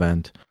of an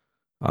event.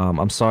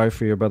 I'm sorry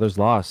for your brother's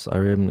loss.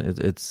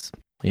 It's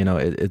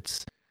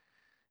it's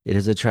it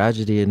is a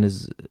tragedy and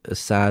is a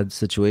sad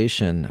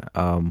situation.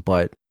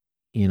 But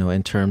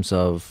in terms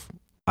of,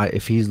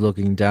 if he's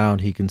looking down,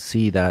 he can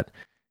see that,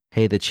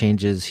 hey, the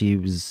changes he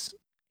was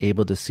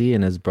able to see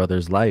in his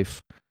brother's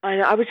life. I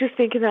know. I was just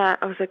thinking that.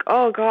 I was like,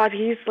 oh God,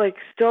 he's like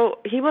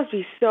he must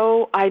be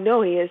so, I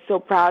know he is so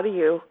proud of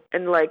you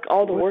and like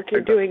all the work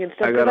you're doing and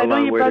stuff. I got a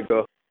long way to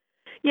go.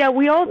 Yeah,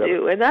 we all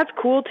do, and that's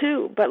cool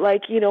too. But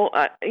like, what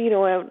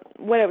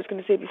I was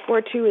going to say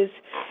before too is,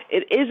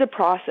 it is a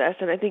process,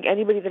 and I think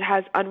anybody that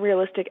has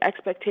unrealistic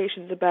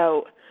expectations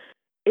about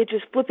it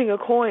just flipping a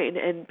coin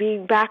and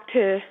being back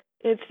to,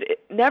 it's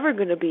never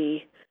going to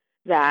be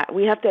that.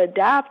 We have to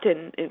adapt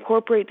and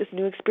incorporate this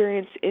new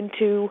experience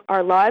into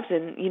our lives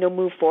and,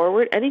 move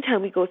forward.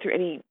 Anytime we go through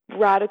any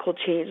radical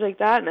change like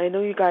that, and I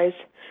know you guys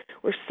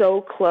were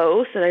so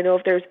close, and I know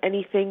if there's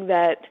anything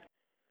that...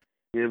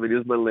 Yeah, but he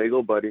was my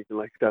Lego buddy.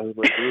 Like, that was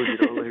my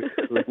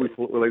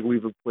dude,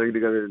 we've been playing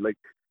together. Like,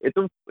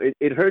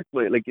 it hurts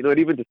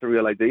even just the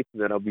realization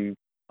that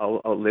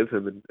I'll outlive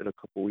him in a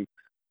couple weeks.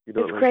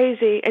 It's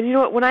crazy. And you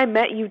know what? When I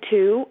met you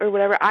two or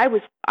whatever, I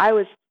was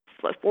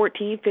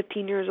 14,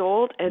 15 years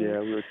old,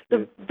 and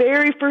the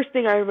very first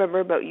thing I remember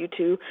about you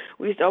two,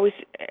 we used to always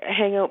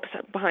hang out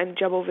behind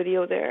Jumbo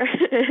Video there,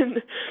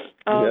 and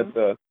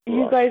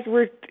you guys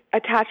were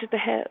attached at the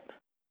hip.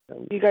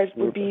 You guys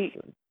would be,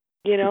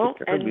 and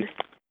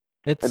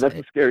that's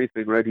the scary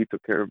thing, right? He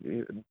took care of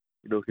me, and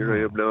here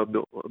I am now. I'm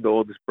the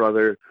oldest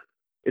brother.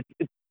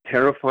 It's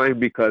terrifying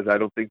because I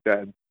don't think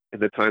that in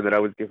the time that I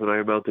was given, I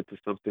amounted to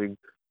something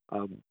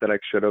that I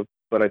should have.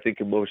 But I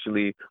think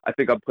emotionally,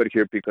 I'm put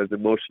here because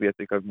emotionally, I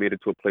think I've made it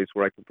to a place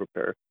where I can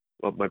prepare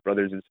my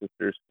brothers and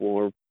sisters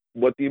for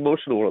what the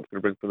emotional world's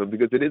going to bring for them,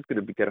 because it is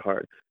going to get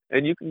hard.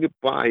 And you can get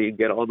by and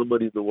get all the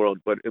money in the world,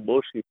 but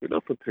emotionally, if you're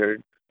not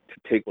prepared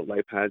to take what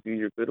life has you,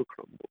 you're going to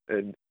crumble.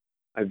 And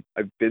I've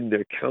been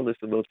there countless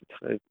amounts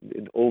of times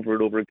and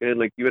over again.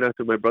 Like, even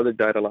after my brother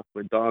died, I lost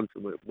my dogs.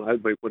 And one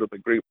of my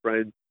great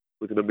friends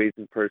was an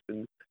amazing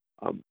person.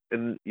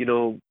 And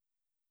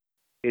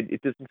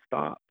it doesn't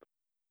stop.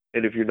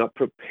 And if you're not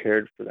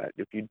prepared for that,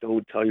 if you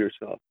don't tell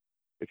yourself,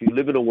 if you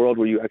live in a world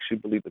where you actually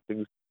believe that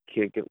things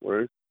can't get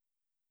worse,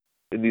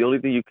 then the only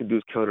thing you can do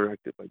is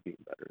counteract it by being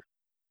better.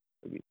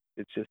 I mean,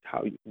 it's just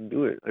how you can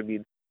do it. I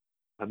mean,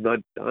 I'm not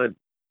done,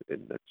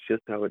 and that's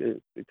just how it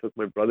is. They took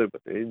my brother, but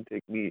they didn't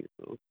take me.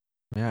 So.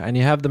 Yeah, and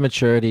you have the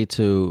maturity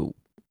to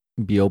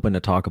be open to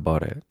talk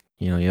about it.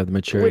 You have the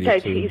maturity. Which I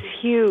think is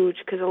huge,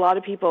 because a lot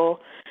of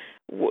people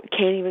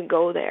can't even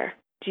go there.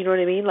 Do you know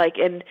what I mean? Like,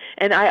 and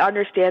I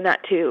understand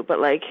that too, but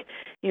like,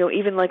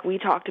 even like we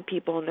talk to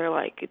people and they're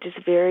like, just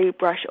very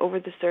brush over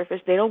the surface.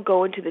 They don't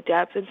go into the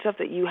depths and stuff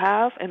that you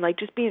have, and like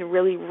just being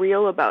really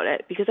real about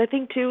it. Because I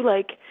think too,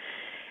 like,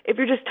 if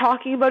you're just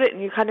talking about it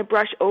and you kind of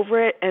brush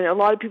over it, and a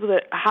lot of people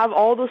that have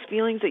all those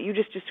feelings that you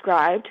just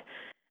described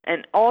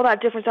and all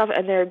that different stuff,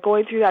 and they're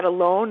going through that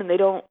alone, and they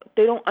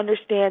don't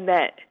understand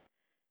that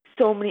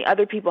so many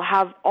other people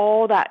have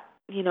all that,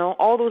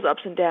 all those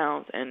ups and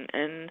downs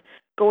and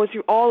going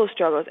through all those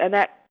struggles, and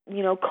that,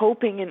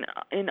 coping in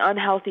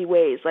unhealthy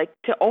ways. Like,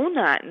 to own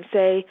that and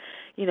say,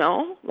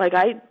 like,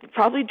 I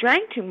probably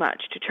drank too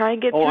much to try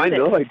and get through this. I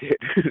know I did.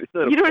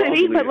 You know what I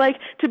mean? But like,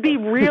 to be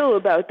real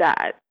about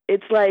that,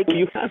 it's like... Well,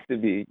 you have to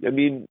be. I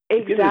mean,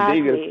 exactly. At the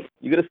end of the day,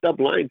 you got to stop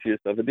lying to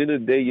yourself. At the end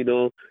of the day, you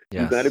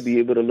got to be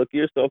able to look at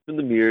yourself in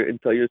the mirror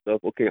and tell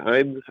yourself, okay,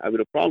 I'm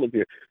having a problem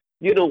here.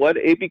 You know what?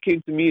 It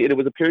became to me, and it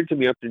was apparent to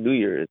me after New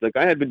Year. It's like,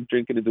 I had been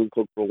drinking and doing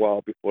coke for a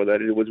while before that,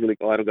 and it was really,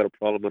 I don't got a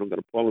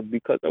problem,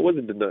 because I was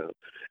in denial.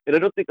 And I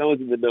don't think I was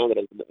in denial that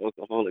I was an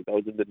alcoholic. I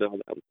was in denial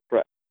that I was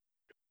depressed.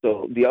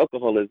 So the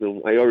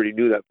alcoholism, I already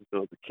knew that since I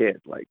was a kid.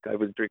 Like, I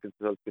was drinking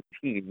since I was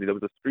 15. I mean, I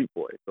was a street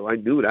boy. So I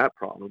knew that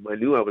problem. I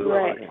knew I was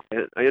right.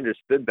 And I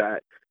understood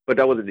that, but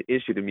that wasn't an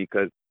issue to me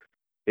because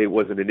it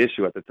wasn't an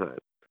issue at the time.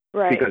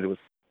 Right. Because it was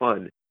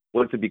fun.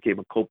 Once it became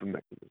a coping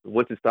mechanism,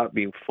 once it stopped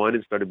being fun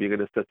and started being a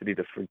necessity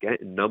to forget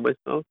and numb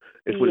myself,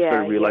 it's when I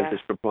started realizing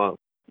it's the problem.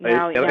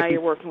 Now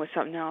you're working with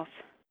something else.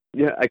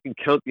 Yeah, I can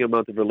count the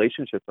amount of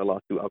relationships I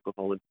lost through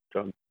alcohol and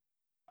drugs.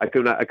 I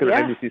could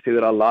honestly say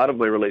that a lot of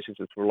my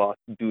relationships were lost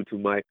due to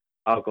my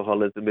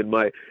alcoholism and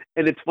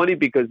it's funny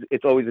because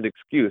it's always an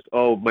excuse.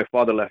 Oh, my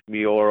father left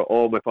me, or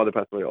oh, my father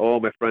passed away. Oh,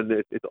 my friend.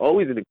 It's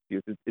always an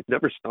excuse. It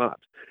never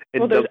stops.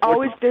 And there's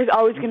always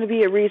going to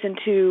be a reason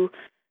to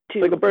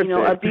like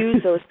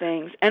abuse those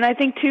things. And I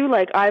think too,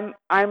 like, I'm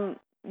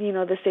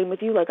the same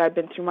with you. Like, I've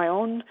been through my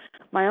own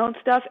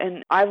stuff,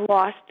 and I've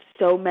lost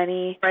so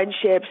many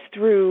friendships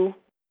through,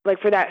 like,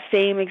 for that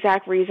same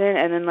exact reason,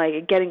 and then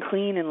like getting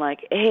clean and like,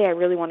 hey, I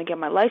really want to get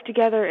my life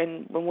together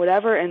and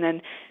whatever, and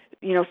then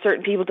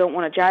certain people don't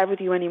want to jive with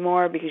you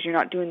anymore because you're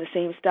not doing the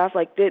same stuff.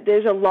 Like,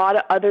 there's a lot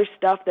of other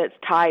stuff that's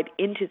tied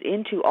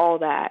into all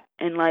that,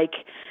 and like,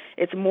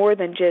 it's more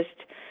than just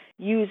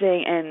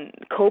using and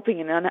coping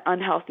in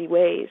unhealthy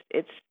ways.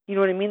 It's, you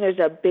know what I mean? There's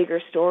a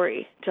bigger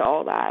story to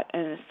all that,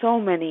 and so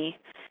many.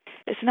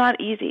 It's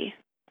not easy.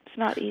 It's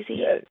not easy.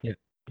 Yeah. Yeah.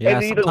 Yeah.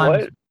 And you know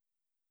Sometimes.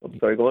 what? I'm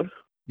sorry, go on.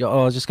 Yeah,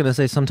 I was just gonna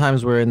say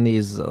sometimes we're in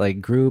these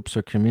like groups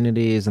or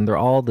communities and they're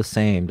all the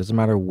same. Doesn't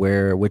matter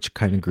which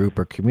kind of group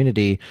or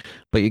community,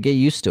 but you get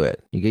used to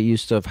it. You get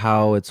used to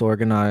how it's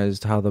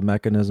organized, how the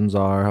mechanisms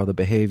are, how the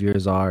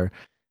behaviors are.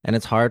 And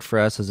it's hard for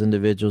us as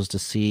individuals to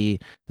see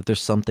that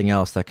there's something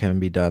else that can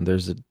be done.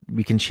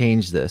 We can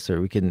change this,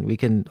 or we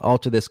can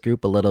alter this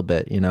group a little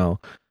bit, you know.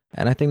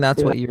 And I think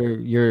that's Yeah. what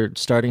you're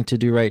starting to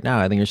do right now.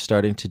 I think you're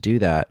starting to do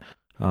that.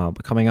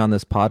 But coming on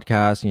this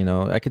podcast, you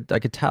know, I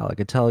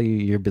could tell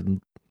you've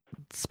been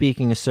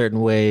speaking a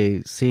certain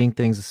way, seeing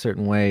things a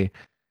certain way,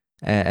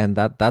 and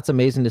that's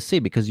amazing to see,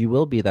 because you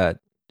will be that,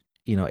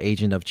 you know,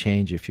 agent of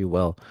change, if you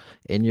will,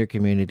 in your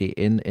community,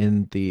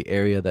 in the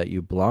area that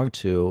you belong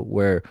to,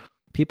 where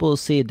people will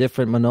see a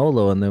different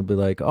Manolo and they'll be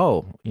like,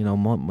 oh, you know,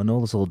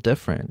 Manolo's a little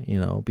different. You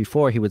know,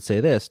 before he would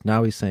say this,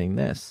 now he's saying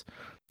this,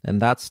 and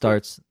that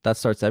starts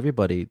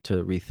everybody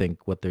to rethink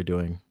what they're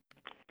doing.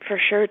 For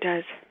sure it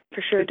does.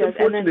 For sure it It's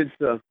does. And then,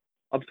 unfortunate.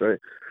 I'm sorry.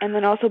 and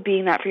then also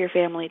being that for your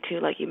family too,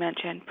 like you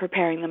mentioned,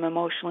 preparing them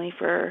emotionally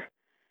for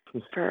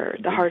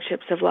the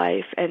hardships of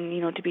life, and, you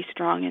know, to be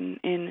strong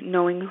in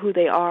knowing who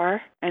they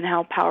are and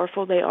how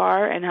powerful they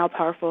are and how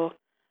powerful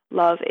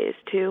love is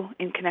too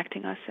in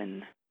connecting us.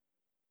 And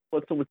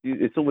Well,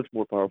 it's so much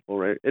more powerful,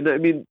 right? And I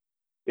mean,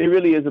 it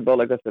really is about,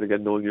 like I said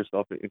again, knowing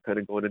yourself and kind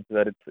of going into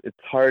that. It's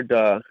hard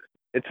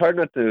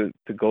not to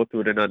go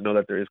through it and not know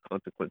that there is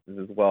consequences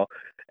as well.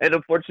 And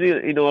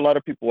unfortunately, you know, a lot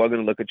of people are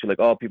going to look at you like,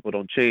 oh, people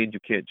don't change, you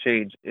can't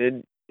change,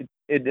 and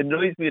it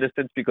annoys me in a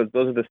sense, because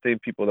those are the same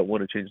people that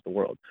want to change the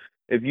world.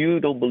 If you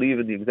don't believe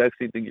in the exact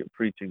same thing you're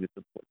preaching, it's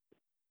important.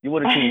 You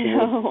want to change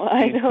the world.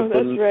 I know,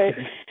 that's right.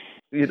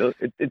 You know,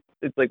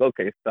 it's like,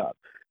 okay, stop.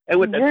 And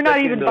with You're not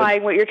especially, even you know,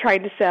 buying what you're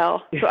trying to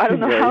sell, so I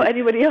don't know yeah, how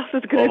anybody else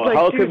is going to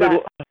how do come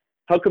that.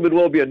 how come it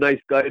won't be a nice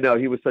guy now?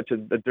 He was such a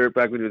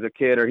dirtbag when he was a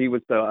kid, or he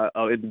was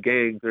in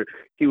gangs, or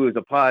he was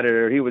a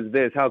potter, or he was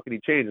this. How can he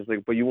change? It's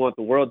like, but you want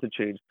the world to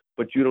change,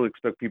 but you don't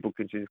expect people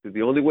can change, because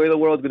the only way the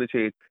world's going to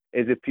change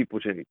is if people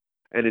change.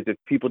 And is if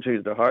people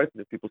change their hearts,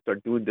 and if people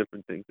start doing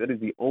different things. That is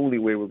the only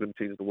way we're going to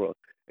change the world.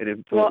 And if,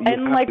 so Well, you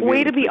and have like, to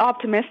way able to be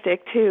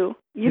optimistic too.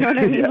 You know what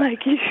I mean? Yeah.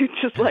 Like, you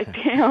just like,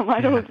 damn,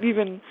 I don't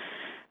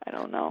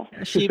know.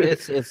 Sheep,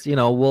 it's you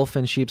know, wolf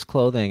in sheep's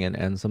clothing,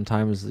 and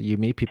sometimes you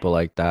meet people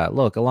like that.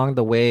 Look, along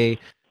the way,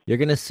 you're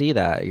gonna see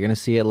that. You're gonna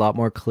see it a lot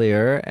more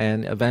clear,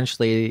 and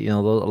eventually, you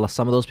know,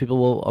 some of those people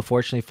will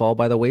unfortunately fall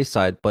by the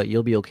wayside, but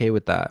you'll be okay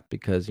with that,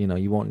 because you know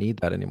you won't need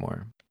that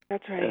anymore.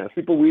 That's right. Yeah,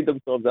 people weed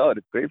themselves out.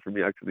 It's great for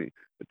me, actually.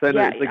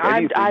 Yeah, It's like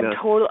anything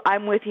now.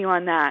 I'm with you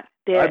on that.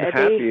 I'm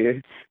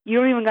happy. You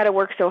don't even got to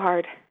work so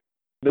hard.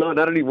 No,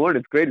 not anymore.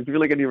 It's great. It's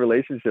really like any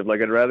relationship.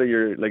 Like, I'd rather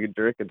you're like a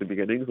jerk at the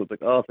beginning. So it's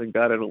like, oh, thank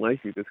God I don't like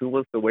you. Because who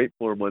wants to wait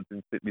 4 months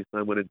and sit beside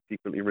someone and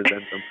secretly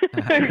resent them?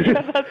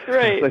 Yeah, that's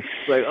right. It's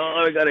like,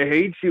 oh, I gotta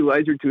hate you.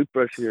 Why is your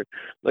toothbrush here?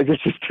 Like,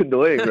 it's just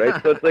annoying,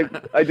 right? So it's like,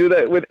 I do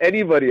that with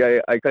anybody.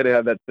 I kind of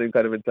have that same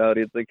kind of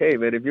mentality. It's like, hey,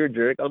 man, if you're a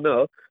jerk, I'll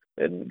know.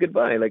 And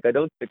goodbye. Like, I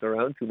don't stick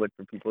around too much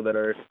for people that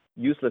are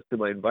useless to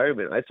my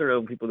environment. I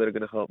surround people that are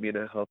going to help me in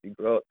a healthy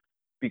growth,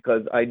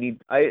 because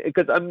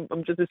because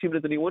I'm just as human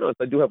as anyone else.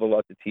 I do have a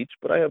lot to teach,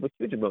 but I have a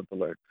huge amount to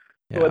learn.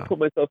 So I Yeah. put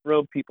myself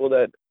around people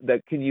that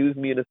can use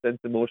me in a sense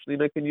emotionally,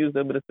 and I can use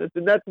them in a sense.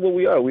 And that's what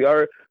we are.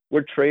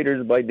 We're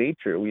traders by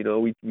nature. You know,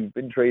 we've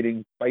been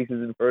trading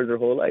spices and furs our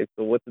whole life.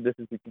 So what's the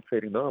difference between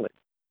trading knowledge?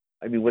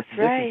 I mean, what's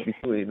the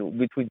difference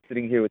between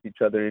sitting here with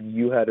each other and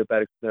you had a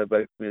bad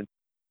experience?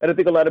 And I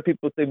think a lot of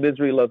people say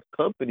misery loves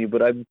company,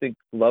 but I think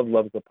love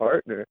loves a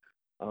partner.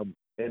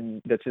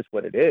 And that's just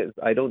what it is.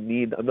 I'm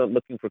not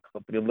looking for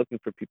company. I'm looking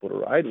for people to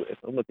ride with.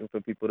 I'm looking for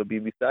people to be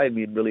beside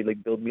me and really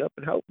like build me up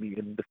and help me.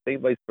 And the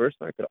same vice versa,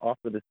 I could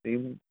offer the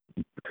same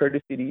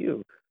courtesy to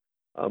you.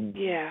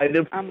 Yeah,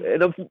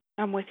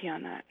 I'm with you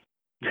on that.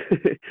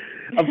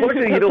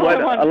 Unfortunately, you know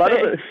what? A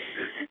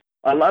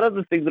lot of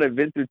the things that I've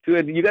been through too,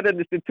 and you got to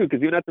understand too,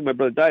 because even after my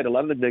brother died, a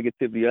lot of the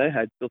negativity I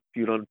had still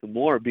spewed onto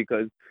more,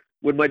 because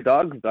when my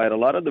dogs died, a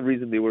lot of the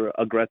reason they were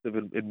aggressive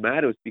and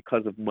mad was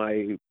because of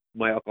my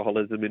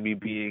alcoholism and me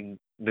being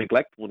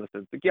neglectful in a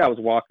sense. Like, yeah, I was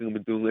walking them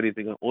and doing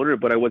anything I wanted,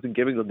 but I wasn't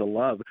giving them the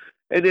love.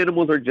 And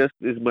animals are just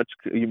as much,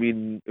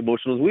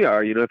 emotional as we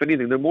are. You know, if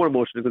anything, they're more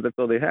emotional because that's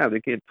all they have.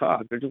 They can't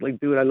talk. They're just like,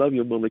 dude, I love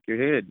you. I'm gonna lick your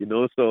hand. You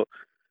know, so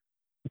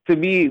to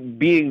me,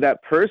 being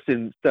that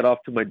person set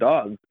off to my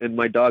dogs, and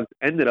my dogs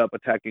ended up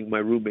attacking my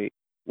roommate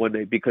one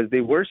night because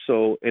they were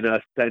so in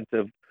a sense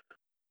of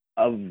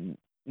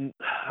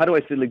how do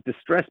I say, like,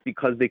 distress,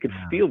 because they could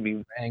feel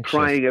me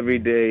crying every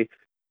day.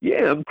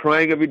 Yeah, I'm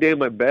crying every day in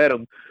my bed.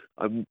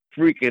 I'm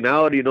freaking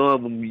out. You know,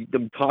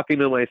 I'm talking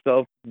to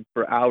myself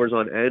for hours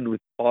on end with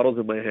bottles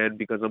in my hand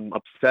because I'm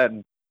upset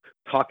and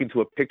talking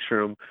to a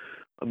picture. I'm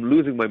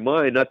losing my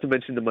mind. Not to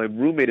mention that my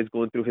roommate is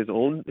going through his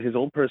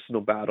own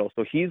personal battle,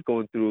 so he's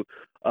going through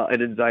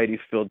an anxiety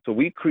filled. So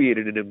we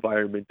created an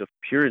environment of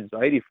pure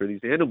anxiety for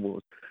these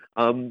animals.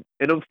 And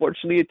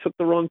unfortunately, it took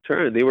the wrong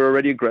turn. They were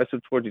already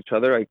aggressive towards each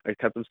other. I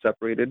kept them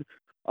separated.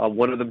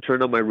 One of them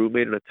turned on my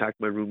roommate and attacked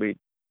my roommate,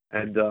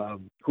 and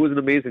who was an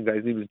amazing guy.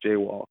 His name was Jay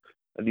Wall,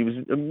 and he was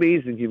an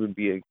amazing human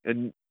being.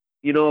 And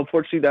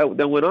unfortunately,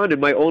 that went on.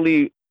 And my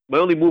only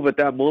move at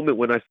that moment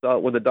when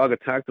the dog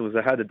attacked him was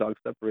I had the dog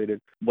separated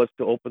was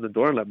to open the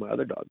door and let my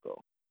other dog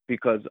go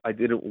because I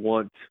didn't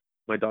want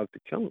my dog to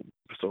kill him.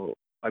 So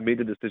I made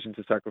the decision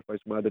to sacrifice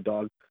my other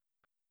dog.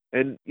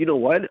 And you know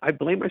what? I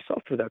blame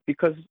myself for that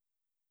because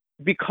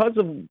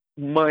of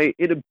my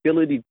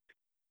inability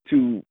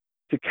to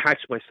catch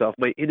myself,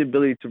 my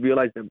inability to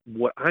realize that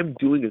what I'm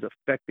doing is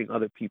affecting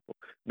other people,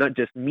 not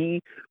just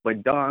me, my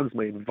dogs,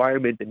 my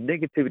environment. The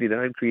negativity that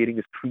I'm creating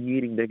is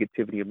creating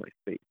negativity in my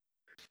space.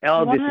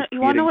 All this is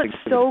You want to know what's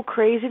negativity. so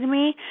crazy to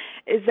me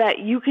is that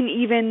you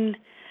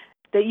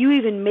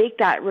even make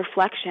that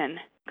reflection,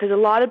 because a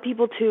lot of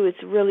people too,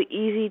 it's really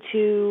easy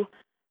to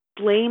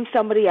blame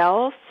somebody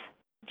else.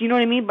 Do you know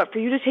what I mean? But for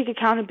you to take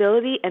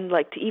accountability and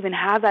to even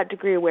have that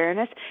degree of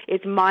awareness,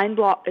 it's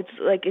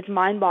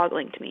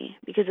mind-boggling to me,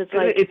 because it's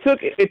like it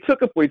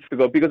took a weeks to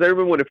go, because I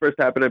remember when it first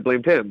happened, I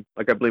blamed him.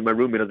 Like I blamed my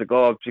roommate. I was like,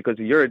 oh, because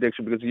of your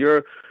addiction,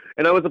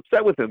 and I was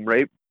upset with him,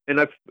 right? And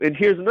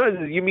here's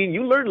another.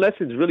 You learn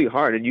lessons really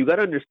hard, and you got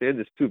to understand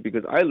this too,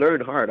 because I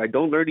learned hard. I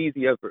don't learn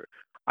easy ever.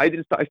 I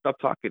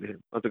stopped talking to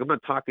him. I was like, I'm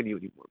not talking to you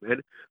anymore,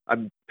 man.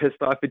 I'm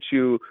pissed off at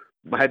you.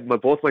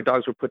 Both my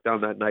dogs were put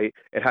down that night.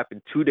 It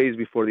happened 2 days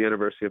before the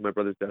anniversary of my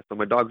brother's death. So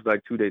my dogs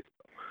died 2 days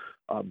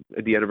ago,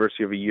 at the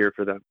anniversary of a year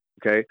for them.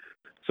 Okay,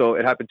 so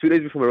it happened 2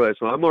 days before my brother.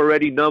 So I'm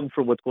already numb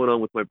from what's going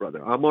on with my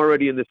brother. I'm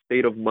already in this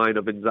state of mind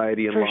of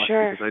anxiety and For loss,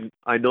 sure. because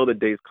I know the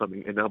day's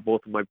coming, and now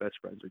both of my best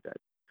friends are dead.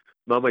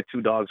 Now my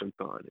 2 dogs are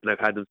gone, and I've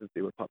had them since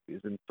they were puppies.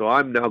 And so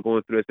I'm now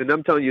going through this. And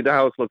I'm telling you, the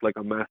house looked like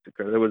a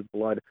massacre. There was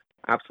blood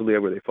absolutely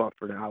everywhere. They fought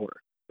for an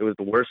hour. It was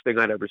the worst thing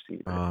I'd ever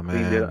seen. Oh,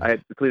 I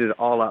had to clean it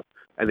all up.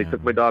 And they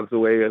took my dogs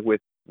away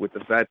with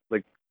the vet.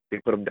 Like, they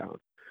put them down.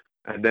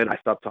 And then I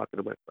stopped talking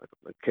to my friend.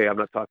 I'm like, okay, I'm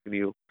not talking to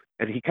you.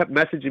 And he kept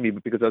messaging me,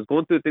 but because I was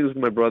going through things with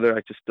my brother, I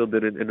just still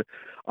didn't. And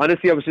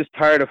honestly, I was just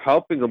tired of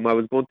helping him. I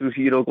was going through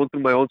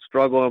my own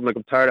struggle. I'm like,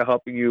 I'm tired of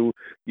helping you.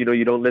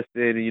 You don't listen.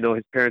 And,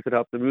 his parents had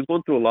helped him. He was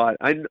going through a lot.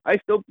 I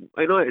know,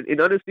 and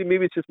honestly,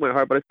 maybe it's just my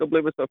heart, but I still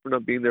blame myself for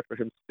not being there for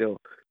him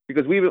still.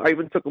 Because I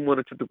even took him on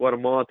a trip to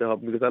Guatemala to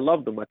help him, because I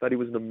loved him. I thought he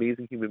was an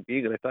amazing human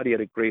being, and I thought he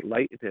had a great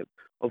light in him.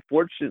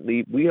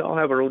 Unfortunately, we all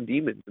have our own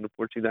demons, and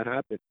unfortunately that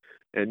happened.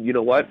 And you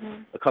know what?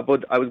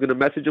 Mm-hmm. I was going to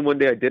message him one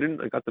day. I didn't.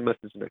 I got the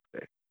message the next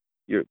day.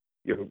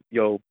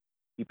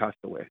 He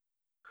passed away,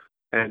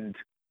 and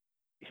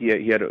he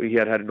had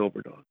an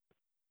overdose.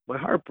 My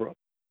heart broke,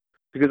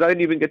 because I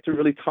didn't even get to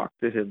really talk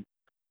to him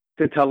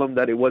to tell him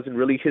that it wasn't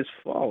really his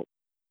fault.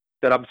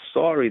 That I'm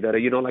sorry. That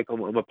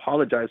I'm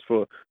apologize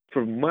for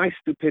my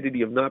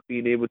stupidity of not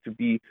being able to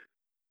be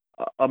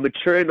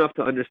mature enough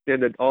to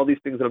understand that all these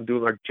things that I'm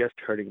doing are just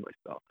hurting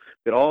myself.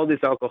 That all this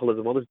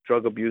alcoholism, all this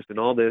drug abuse, and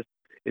all this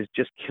is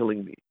just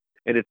killing me.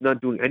 And it's not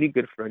doing any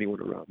good for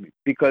anyone around me.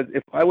 Because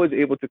if I was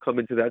able to come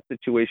into that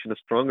situation a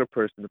stronger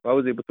person, if I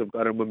was able to have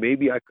gotten him,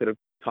 maybe I could have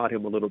taught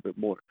him a little bit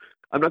more.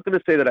 I'm not going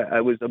to say that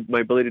my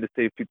ability to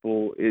save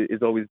people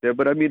is always there,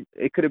 but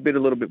it could have been a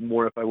little bit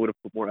more if I would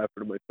have put more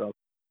effort in myself.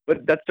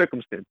 But that's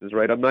circumstances,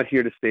 right? I'm not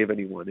here to save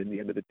anyone in the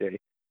end of the day.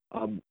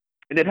 And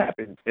it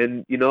happened.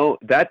 And,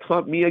 that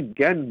taught me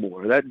again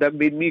more. That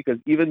made me,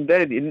 because even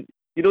then,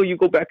 you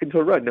go back into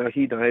a rut. Now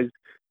he dies.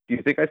 Do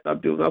you think I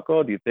stopped doing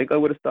alcohol? Do you think I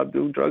would have stopped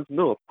doing drugs?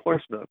 No, of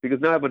course not.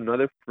 Because now I have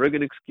another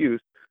friggin'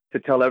 excuse to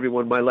tell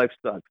everyone my life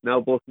sucks.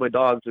 Now both my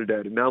dogs are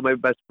dead, and now my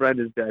best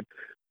friend is dead.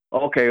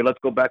 Okay, let's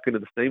go back into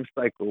the same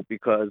cycle,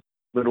 because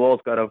I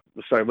got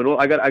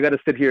to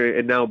sit here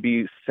and now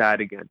be sad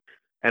again.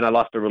 And I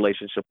lost a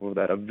relationship with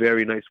that. A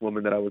very nice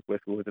woman that I was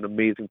with, who was an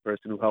amazing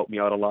person, who helped me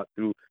out a lot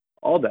through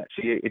all that.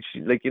 She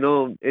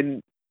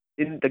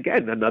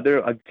again,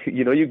 another,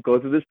 you go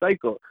through this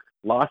cycle,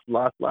 loss.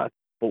 But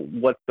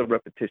what's the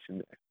repetition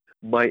there?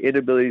 My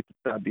inability to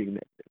stop being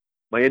negative.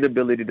 My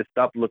inability to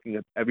stop looking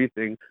at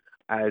everything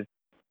as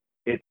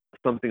it's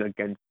something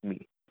against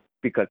me,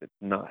 because it's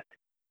not.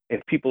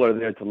 If people are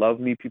there to love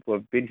me, people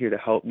have been here to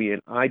help me,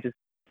 and I just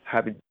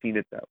haven't seen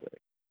it that way.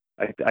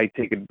 I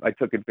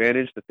took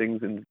advantage of things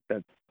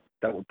that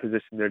were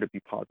positioned there to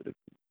be positive.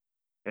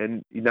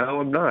 And now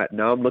I'm not.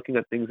 Now I'm looking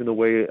at things in a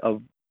way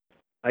of,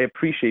 I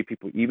appreciate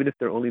people, even if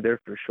they're only there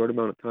for a short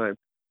amount of time.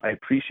 I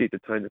appreciate the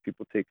time that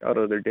people take out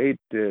of their day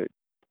to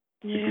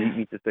greet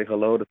me, to say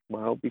hello, to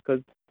smile,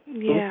 because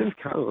those things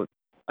count.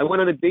 I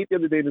went on a date the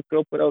other day, and this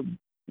girl put out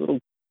little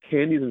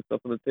candies and stuff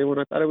on the table,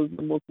 and I thought it was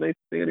the most nice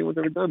thing anyone's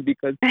ever done,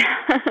 because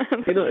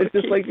it's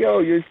just like, yo,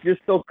 you're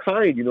so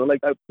kind,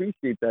 like, I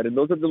appreciate that. And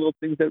those are the little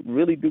things that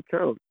really do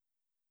count.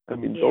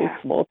 Those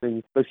small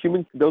things, those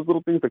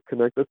little things that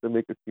connect us and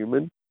make us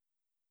human.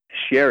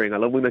 Sharing, I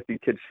love when I see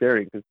kids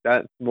sharing, because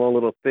that small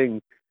little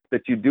thing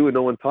that you do and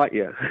no one taught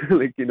you,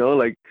 like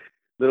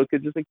little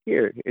kids just like,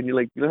 here, and you're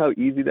like, how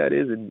easy that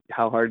is, and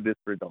how hard it is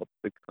for adults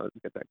to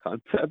get that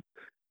concept.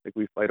 Like,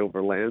 we fight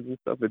over lands and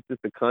stuff. It's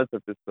just, the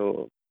concept is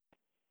so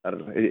I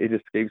don't know. It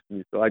just escapes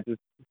me. So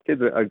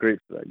kids are great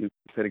for that. You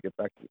kind of get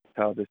back to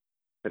how this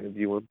kind of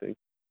view on things.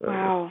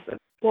 Wow. That's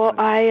Well,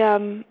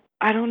 fun.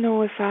 I don't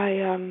know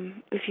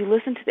if you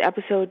listened to the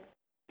episode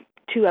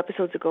 2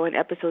 episodes ago in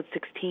episode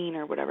 16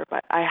 or whatever,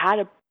 but I had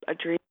a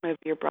dream of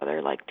your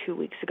brother like 2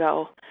 weeks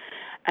ago,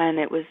 and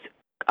it was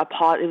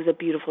it was a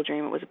beautiful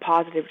dream. It was a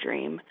positive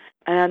dream,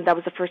 and that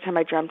was the first time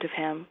I dreamt of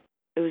him.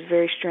 It was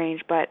very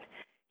strange, but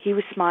he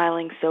was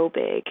smiling so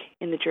big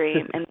in the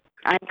dream, and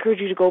I encourage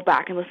you to go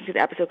back and listen to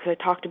the episode because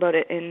I talked about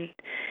it in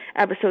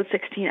episode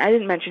 16. I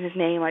didn't mention his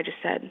name. I just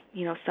said,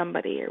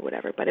 somebody or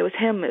whatever, but it was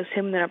him. It was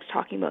him that I was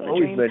talking about in the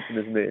Always dream. mention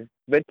his name.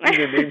 Mentioning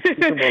your name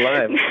keeps him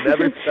alive.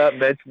 Never stop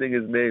mentioning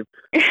his name.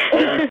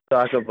 Always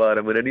talk about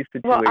him in any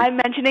situation. Well, I'm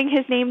mentioning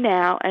his name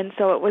now, and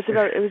so it was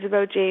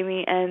about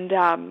Jamie,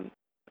 and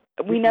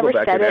we never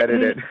said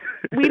it.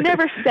 We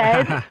never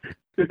said.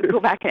 Go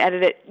back and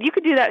edit it. You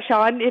could do that,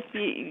 Sean, if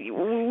you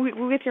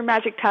with your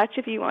magic touch,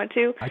 if you want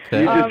to. I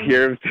could. You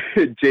just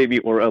hear Jamie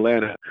or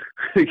Alana.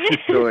 Just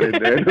throw it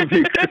in there. It'll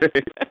be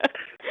great.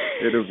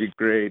 It'll be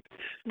great.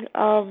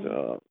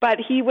 But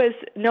he was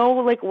no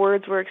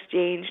words were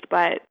exchanged,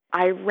 but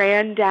I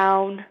ran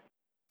down,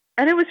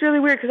 and it was really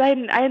weird because I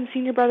hadn't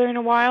seen your brother in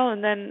a while,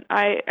 and then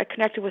I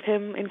connected with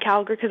him in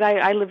Calgary because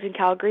I lived in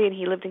Calgary and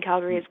he lived in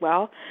Calgary as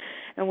well,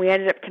 and we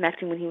ended up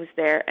connecting when he was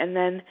there, and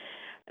then.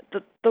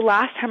 The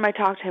last time I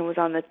talked to him was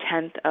on the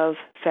 10th of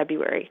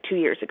February, 2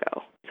 years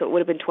ago. So it would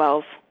have been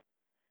 12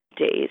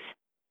 days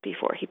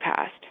before he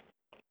passed.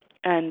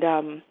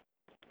 And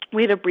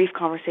we had a brief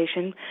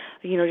conversation,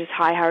 just,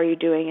 hi, how are you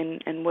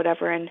doing, and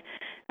whatever. And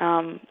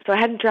so I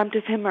hadn't dreamt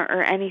of him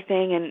or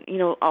anything, and,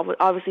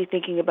 obviously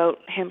thinking about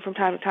him from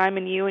time to time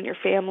and you and your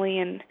family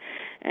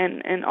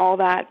and all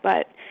that.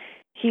 But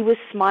he was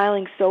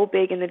smiling so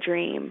big in the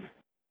dream.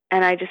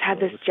 And I just had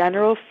this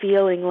general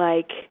feeling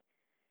like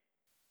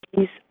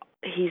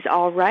he's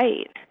all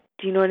right.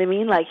 Do you know what I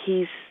mean? Like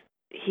he's.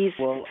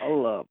 Well,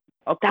 I'll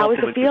that was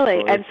the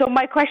feeling. And so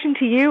my question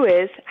to you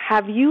is: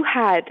 have you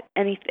had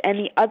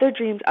any other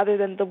dreams other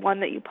than the one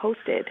that you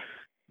posted?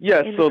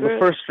 Yeah. So the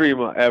first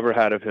dream I ever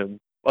had of him.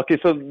 Okay.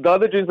 So the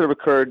other dreams that have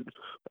occurred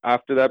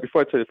after that,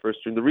 before I tell you the first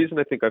dream, the reason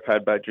I think I've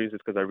had bad dreams is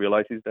because I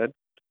realize he's dead,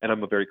 and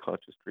I'm a very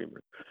conscious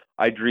dreamer.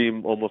 I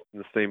dream almost in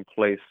the same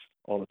place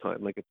all the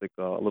time. Like it's like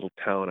a little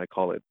town, I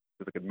call it.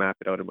 I could map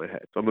it out in my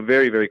head. So I'm a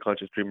very, very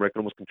conscious dreamer. I can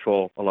almost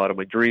control a lot of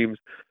my dreams.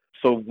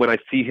 So when I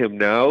see him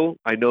now,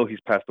 I know he's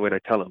passed away, and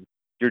I tell him,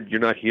 you're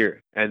not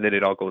here. And then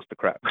it all goes to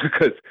crap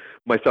because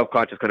my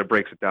self-conscious kind of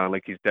breaks it down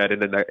like he's dead,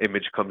 and then that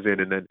image comes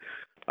in, and then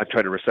I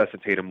try to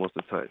resuscitate him most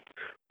of the time.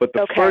 But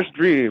the first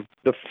dream,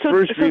 so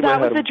that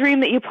was the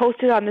dream that you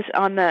posted on the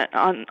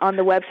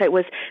website,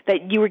 was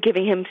that you were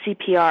giving him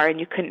CPR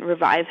and you couldn't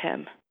revive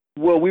him.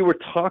 Well, we were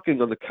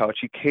talking on the couch.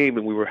 He came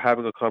and we were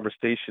having a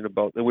conversation and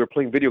we were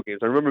playing video games.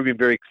 I remember being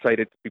very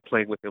excited to be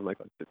playing with him. Like,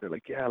 I was sitting there,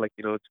 like, yeah, like,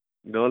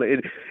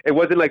 it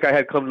wasn't like I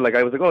had come to, like,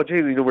 I was like, oh,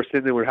 geez, we're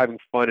sitting there, we're having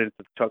fun, and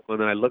it's a chuckle.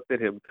 And then I looked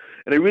at him,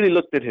 and I really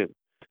looked at him,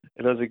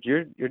 and I was like,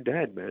 you're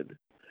dead, man.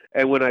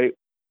 And when I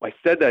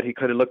said that, he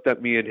kind of looked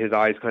at me, and his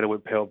eyes kind of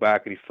went pale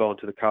back, and he fell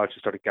into the couch and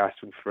started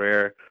gasping for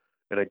air.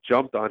 And I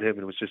jumped on him,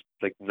 and it was just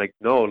like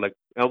no, like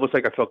almost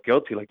like I felt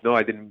guilty. Like, no,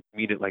 I didn't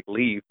mean it like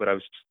leave, but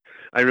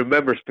I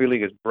remember feeling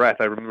his breath.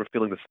 I remember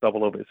feeling the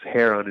stubble of his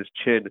hair on his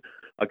chin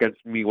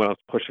against me when I was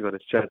pushing on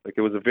his chest. Like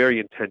it was a very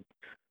intense,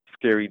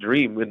 scary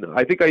dream. And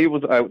I think there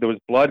was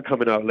blood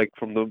coming out like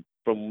from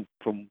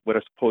what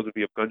I suppose would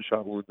be of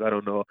gunshot wounds. I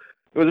don't know.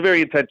 It was a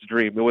very intense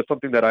dream. It was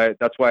something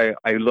that's why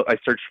I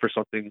searched for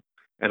something.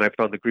 And I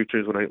found the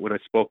creatures when I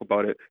spoke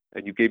about it,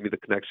 and you gave me the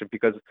connection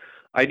because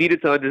I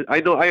needed to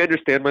I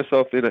understand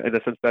myself in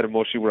a sense, that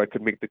emotion where I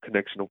could make the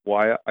connection of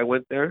why I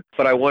went there,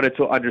 but I wanted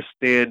to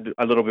understand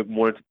a little bit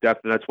more into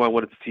depth, and that's why I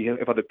wanted to see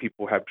if other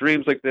people have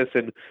dreams like this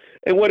and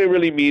what it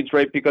really means,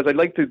 right? Because I'd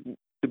like to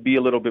be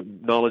a little bit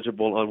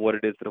knowledgeable on what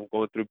it is that I'm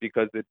going through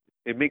because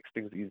it makes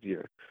things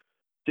easier.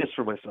 Just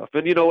for myself.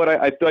 And you know what?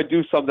 I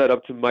do sum that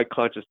up to my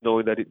conscious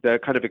knowing that I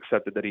kind of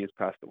accepted that he has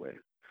passed away.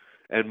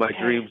 And my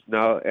dreams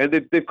now, and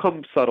they've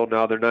come subtle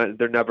now.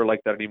 They're never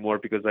like that anymore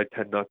because I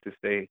tend not to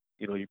say,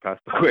 you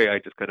passed away. I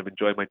just kind of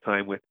enjoy my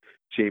time with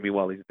Jamie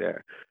while he's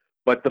there.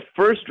 But the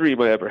first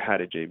dream I ever had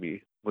of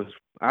Jamie was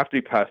after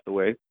he passed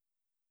away,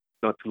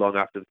 not too long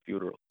after the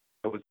funeral.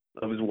 I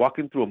was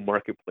walking through a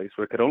marketplace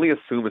where I could only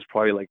assume it's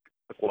probably like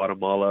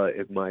Guatemala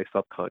in my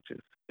subconscious.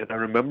 And I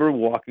remember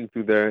walking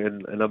through there,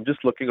 and I'm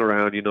just looking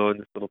around, in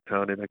this little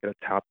town, and I get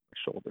a tap on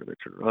my shoulder, and I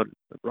turn around,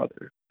 it's my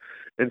brother.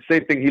 And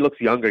same thing, he looks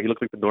younger. He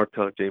looks like the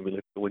Northtown Jamie,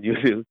 like the one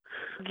you do.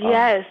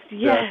 Yes.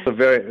 Yeah, so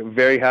very,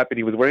 very happy.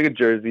 He was wearing a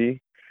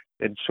jersey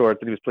and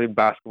shorts, and he was playing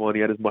basketball, and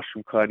he had his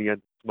mushroom cut, and he had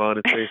a smile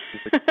on his face.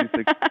 He's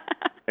like,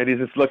 and he's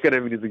just looking at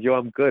me, and he's like, yo,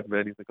 I'm good,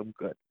 man. He's like, I'm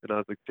good. And I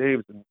was like,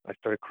 James, and I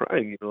started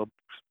crying, I'm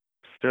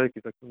staring.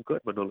 He's like, I'm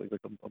good, Manolo. He's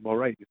like, I'm all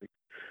right. He's like,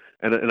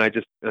 and I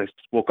just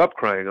woke up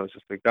crying. I was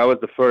just like, that was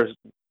the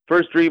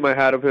first dream I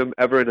had of him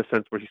ever, in a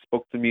sense where he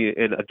spoke to me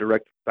in a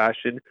direct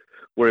fashion,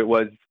 where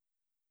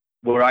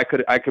I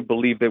could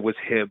believe it was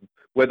him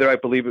whether I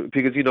believe it,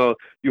 because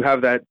you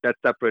have that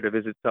separative.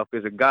 Is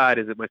it God?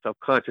 Is it my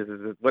subconscious?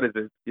 What is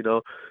it?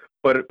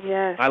 But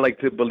Yes. I like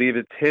to believe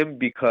it's him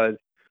because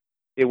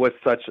it was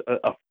such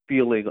a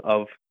feeling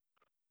of,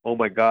 oh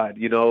my God,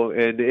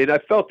 and I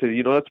felt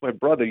it. That's my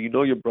brother.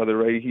 Your brother,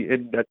 right?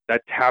 And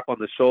that tap on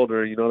the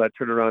shoulder, that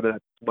turn around and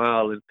that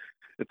smile, and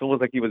it's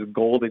almost like he was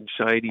gold and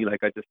shiny.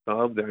 Like I just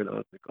saw him there, and I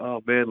was like,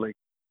 oh man, like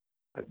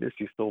I miss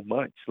you so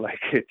much. Like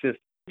it just,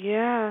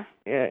 Yeah.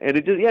 yeah, and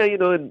it just, yeah,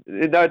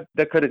 and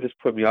that kind of just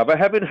put me off. I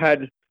haven't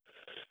had,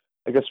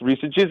 I guess,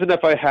 recent season.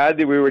 If I had,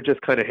 we were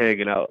just kind of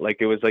hanging out. Like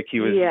it was like he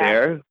was Yeah.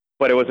 there,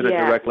 but it wasn't a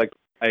Yeah. direct like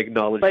I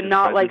acknowledged. But his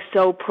not like presence.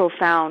 so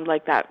profound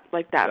like that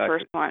Exactly.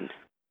 first one.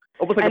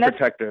 Almost like And a that's,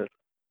 protector.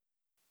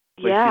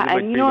 Like yeah, he's in my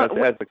and you dream know as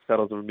what? like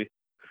settles over me.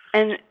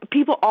 And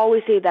people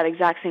always say that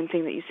exact same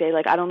thing that you say.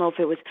 Like, I don't know if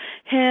it was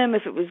him,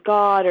 if it was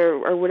God,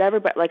 or whatever.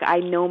 But like, I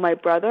know my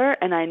brother,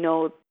 and I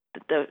know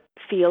the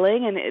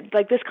feeling, and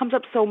like this comes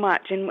up so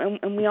much.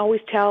 And we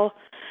always tell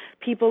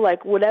people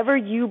like, whatever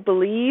you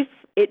believe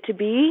it to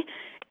be,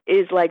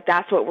 is like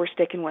that's what we're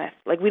sticking with.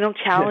 Like, we don't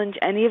challenge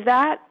any of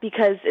that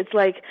because it's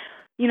like,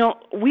 we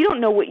don't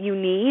know what you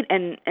need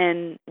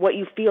and what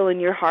you feel in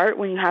your heart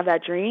when you have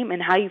that dream,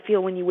 and how you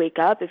feel when you wake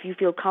up. If you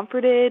feel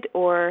comforted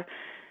or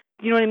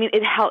you know what I mean?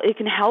 It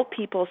can help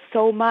people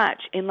so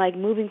much in like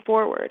moving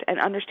forward and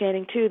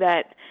understanding too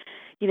that,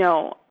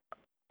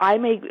 I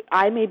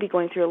may be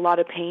going through a lot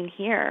of pain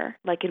here,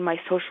 like in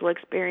my social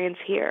experience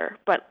here,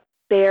 but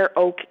they're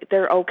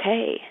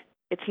okay.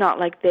 It's not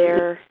like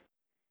they're,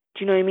 do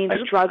you know what I mean?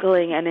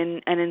 Struggling and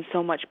in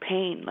so much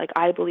pain. Like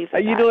I believe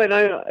that.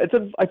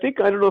 And I think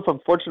I don't know if I'm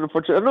fortunate. I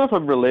don't know if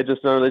I'm religious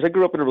or not religious. I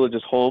grew up in a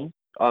religious home,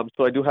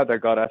 so I do have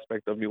that God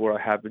aspect of me where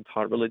I have been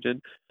taught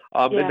religion.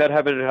 And that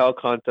heaven and hell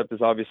concept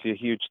is obviously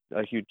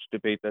a huge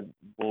debate that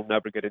we'll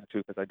never get into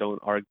because I don't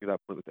argue that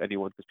with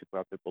anyone because people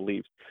have their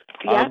beliefs.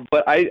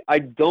 But I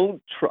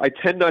don't. I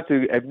tend not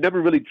to. I've never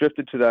really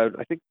drifted to that.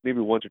 I think maybe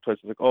once or twice.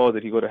 It's like, oh,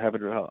 did he go to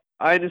heaven or hell?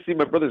 I honestly,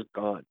 my brother's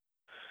gone.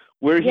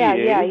 Where he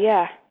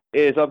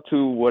is up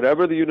to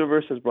whatever the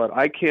universe has brought.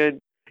 I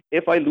can't.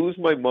 If I lose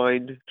my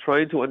mind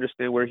trying to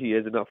understand where he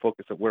is and not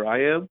focus on where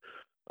I am,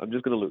 I'm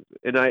just gonna lose it.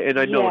 And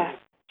I know it.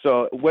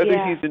 So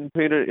whether he's in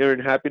pain or in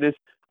happiness,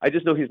 I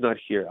just know he's not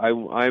here. I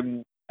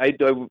don't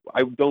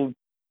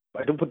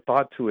put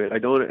thought to it. I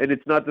don't, and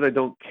it's not that I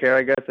don't care.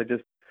 I guess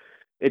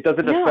it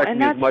doesn't affect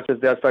me as much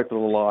as the aspect of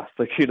the loss.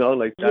 Like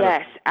like that.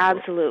 Yes,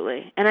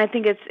 absolutely. And I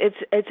think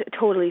it's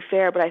totally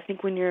fair. But I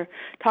think when you're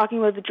talking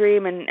about the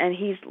dream and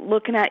he's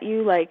looking at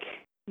you like,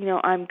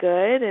 I'm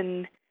good,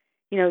 and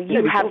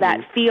you have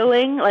that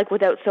feeling like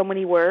without so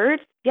many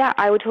words. Yeah,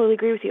 I would totally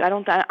agree with you. I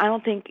don't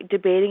think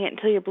debating it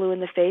until you're blue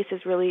in the face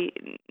is really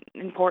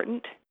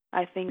important.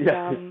 I think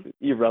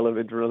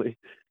irrelevant, really.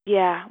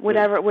 Yeah,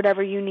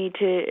 whatever you need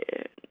to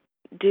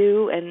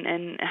do,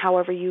 and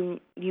however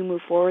you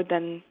move forward,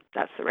 then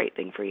that's the right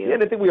thing for you. Yeah,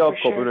 and I think we all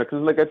cope with it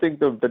because, like, I think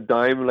the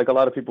dime, like a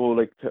lot of people,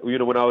 like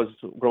when I was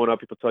growing up,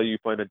 people tell you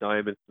find a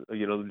dime, it's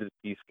this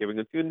peace giving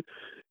it to you.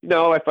 And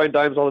I find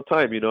dimes all the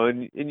time,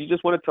 and you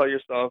just want to tell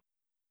yourself,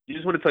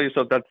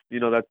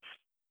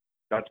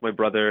 that's my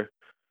brother,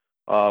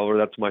 or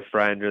that's my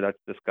friend, or that's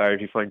this guy. Or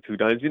if you find two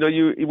dimes,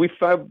 we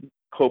have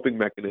coping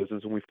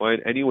mechanisms, and we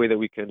find any way that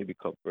we can to be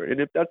comfort. And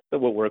if that's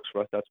what works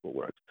for us, that's what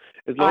works.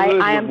 As long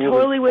as I am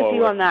totally with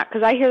you on that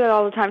because I hear that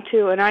all the time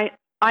too, and I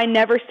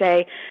never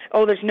say,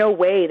 oh, there's no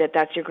way that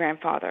that's your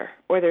grandfather,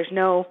 or there's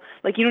no,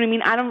 like, you know what I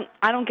mean?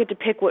 I don't get to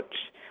pick what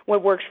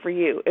works for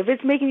you. If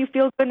it's making you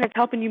feel good and it's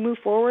helping you move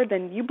forward,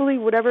 then you believe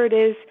whatever it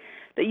is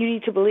that you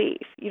need to believe.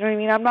 You know what I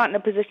mean? I'm not in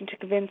a position to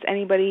convince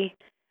anybody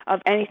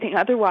of anything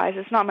otherwise.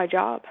 It's not my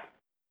job.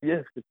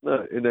 Yes, it's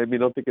not. And I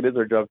don't think it is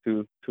our job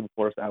to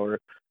enforce our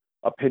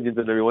opinions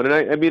on everyone.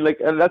 And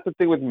and that's the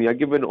thing with me. I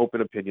give an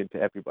open opinion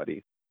to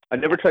everybody. I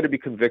never try to be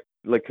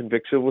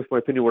conviction with my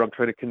opinion where I'm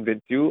trying to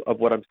convince you of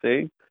what I'm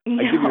saying.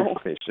 No. I give you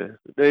information.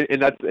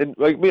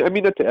 I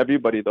mean that to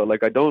everybody though.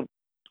 Like I don't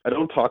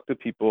talk to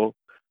people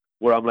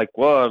where I'm like,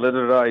 well,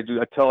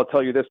 I'll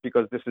tell you this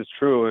because this is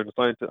true and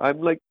science.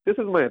 I'm like, this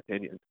is my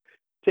opinion.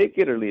 Take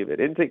it or leave it.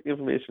 And take the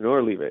information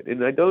or leave it.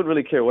 And I don't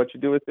really care what you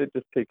do with it.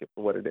 Just take it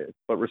for what it is,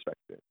 but respect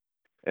it.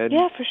 And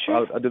yeah, for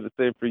sure. I'll do the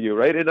same for you,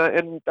 right?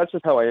 And that's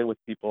just how I am with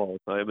people all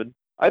the time. And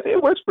I think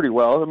it works pretty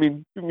well. I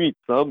mean, you meet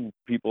some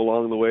people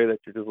along the way that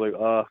you're just like,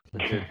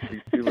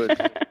 too much.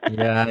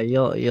 Yeah,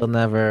 you'll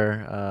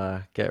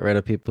never get rid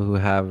of people who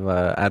have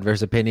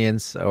adverse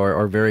opinions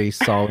or very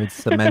solid,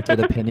 cemented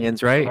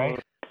opinions, right?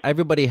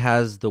 Everybody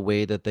has the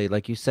way that they,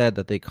 like you said,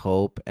 that they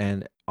cope.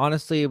 And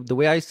honestly, the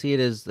way I see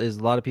it is a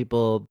lot of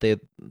people,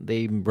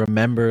 they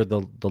remember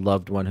the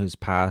loved one who's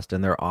passed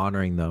and they're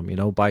honoring them,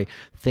 by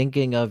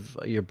thinking of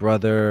your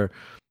brother.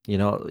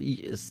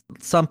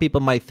 Some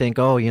people might think,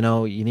 oh, you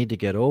need to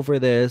get over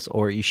this,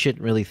 or you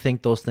shouldn't really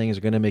think those things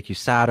are going to make you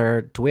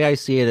sadder. The way I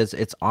see it is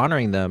it's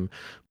honoring them,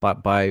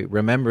 but by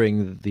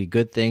remembering the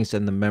good things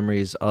and the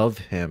memories of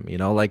him.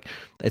 Like,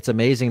 it's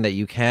amazing that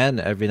you can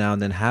every now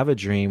and then have a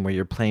dream where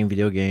you're playing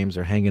video games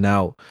or hanging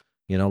out.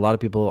 A lot of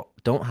people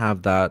don't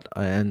have that,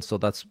 and so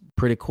that's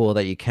pretty cool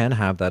that you can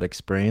have that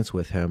experience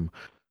with him.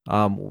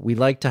 We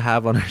like to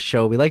have on our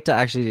show, we like to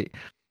actually,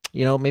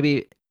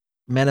 maybe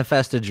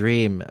manifest a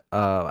dream.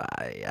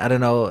 I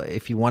don't know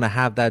if you want to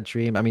have that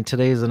dream. I mean,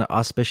 today is an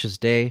auspicious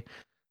day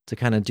to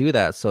kind of do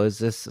that. So is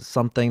this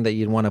something that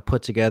you'd want to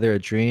put together, a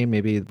dream,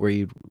 maybe where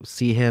you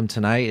see him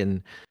tonight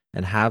and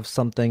have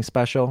something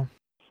special?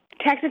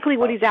 Technically,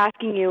 what he's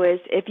asking you is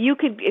if you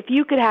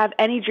could have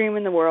any dream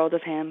in the world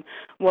of him,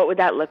 what would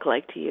that look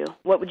like to you?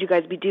 What would you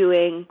guys be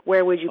doing?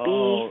 Where would you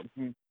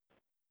be?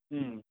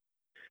 Oh,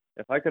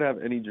 if I could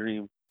have any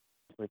dream,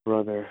 my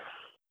brother,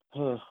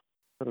 I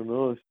don't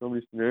know. There's so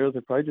many scenarios.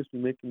 I'd probably just be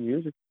making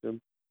music with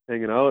him,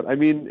 hanging out. I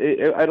mean,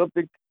 I don't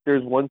think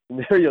there's one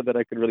scenario that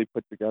I could really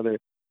put together.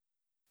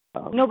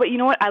 No, but you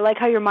know what? I like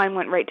how your mind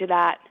went right to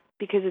that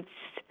because you'd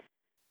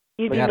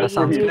be Yeah, that making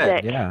sounds good.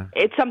 music. Yeah.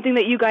 It's something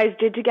that you guys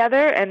did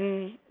together,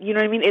 and you know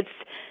what I mean? It's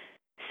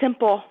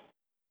simple.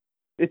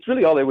 It's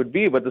really all it would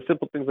be, but the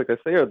simple things, like I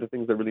say, are the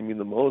things that really mean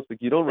the most.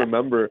 Like, you don't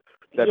remember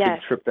that Yes.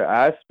 big trip to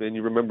Aspen.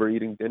 You remember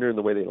eating dinner and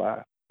the way they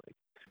laughed.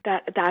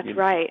 That's Yeah.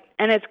 right,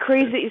 and it's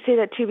crazy that you say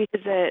that too,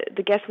 because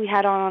the guest we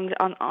had on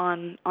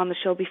the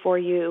show before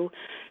you,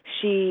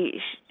 she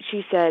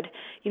said,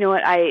 you know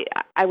what,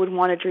 I would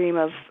want a dream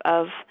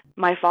of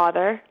my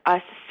father,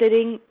 us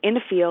sitting in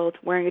a field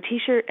wearing a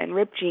t-shirt and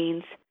ripped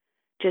jeans,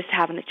 just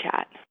having a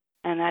chat,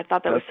 and I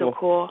thought that was so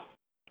cool.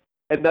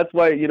 And that's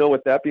why,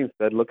 with that being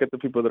said, look at the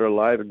people that are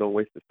alive and don't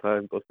waste this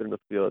time. Go sit in the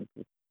field,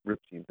 rip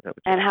jeans,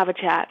 and have a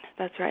chat.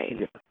 That's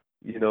right.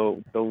 Yeah.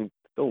 Don't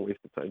waste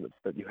the time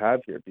that you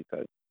have here,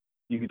 because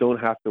you don't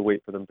have to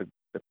wait for them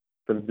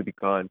to be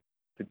gone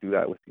to do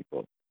that with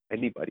people.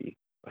 Anybody,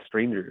 a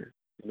stranger,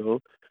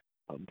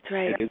 That's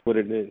right. It is what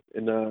it is.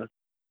 And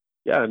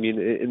yeah, I mean,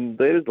 and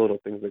there is little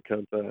things that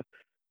count.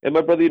 And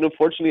my brother,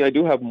 fortunately, I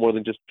do have more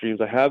than just dreams.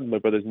 I have my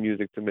brother's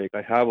music to make.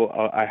 I have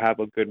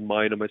a good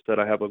mind on my side.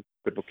 I have a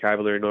good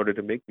vocabulary in order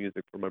to make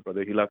music for my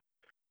brother. He left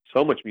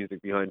so much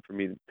music behind for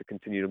me to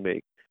continue to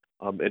make.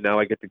 And now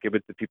I get to give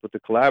it to people to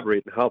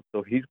collaborate and help.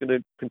 So he's going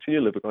to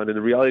continue living on. And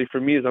the reality for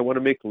me is I want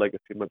to make a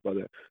legacy of my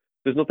brother.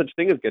 There's no such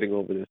thing as getting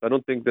over this. I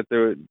don't think that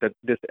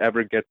this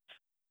ever gets,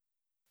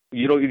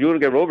 you don't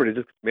get over it. It's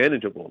just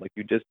manageable. Like,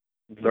 you just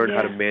learn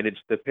how to manage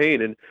the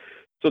pain. And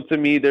so to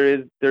me, there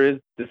is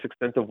this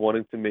extent of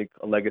wanting to make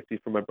a legacy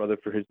for my brother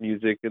for his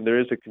music. And there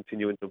is a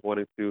continuance of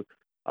wanting to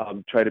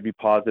try to be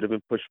positive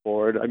and push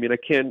forward. I mean, I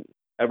can't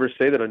ever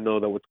say that I know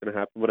that what's going to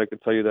happen, but I can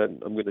tell you that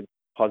I'm going to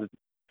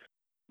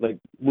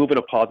move in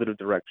a positive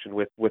direction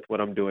with what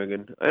I'm doing.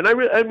 And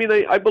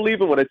I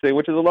believe in what I say,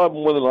 which is a lot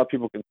more than a lot of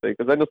people can say,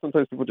 because I know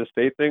sometimes people just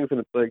say things and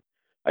it's like,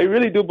 I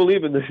really do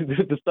believe in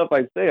the stuff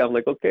I say. I'm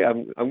like, okay,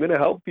 I'm going to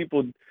help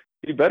people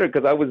be better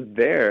because I was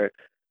there.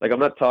 Like, I'm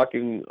not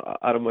talking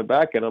out of my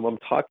back end. I'm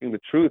talking the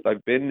truth.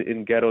 I've been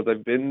in ghettos.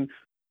 I've been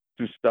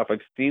through stuff.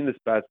 I've seen this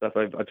bad stuff.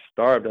 I've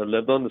starved. I've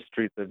lived on the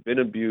streets. I've been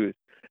abused,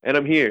 and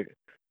I'm here.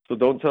 So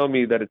don't tell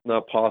me that it's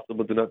not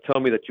possible. Do not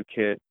tell me that you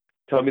can't.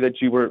 Tell me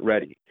that you weren't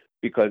ready,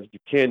 because you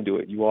can do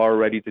it. You are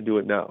ready to do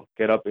it now.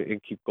 Get up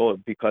and keep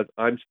going, because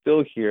I'm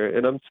still here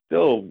and I'm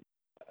still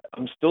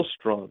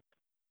strong.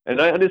 And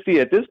I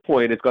honestly, at this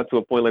point, it's got to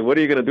a point like, what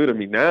are you going to do to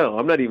me now?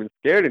 I'm not even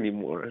scared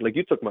anymore. Like,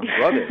 you took my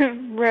brother.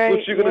 Right.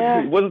 What you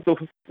gonna do?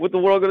 What's the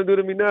world going to do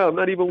to me now? I'm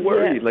not even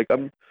worried. Yeah. Like,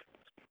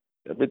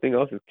 everything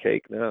else is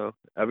cake now.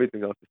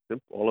 Everything else is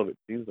simple. All of it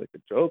seems like a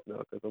joke now,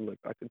 because I'm like,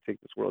 I can take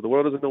this world. The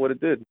world doesn't know what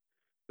it did.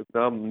 Because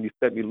now you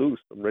set me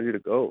loose. I'm ready to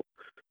go.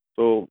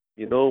 So,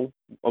 I'm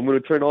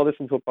going to turn all this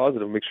into a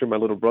positive. Make sure my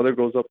little brother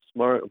grows up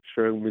smart.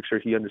 Make sure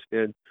he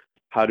understands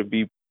how to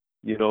be,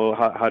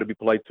 how to be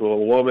polite to a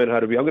woman,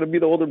 I'm going to be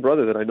the older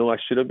brother that I know I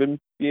should have been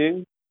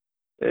being.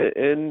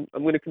 And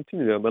I'm going to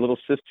continue that. My little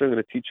sister, I'm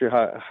going to teach her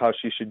how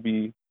she should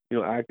be,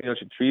 acting, how she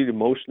should treat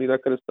emotionally,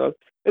 that kind of stuff.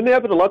 And they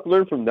have a lot to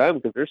learn from them,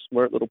 because they're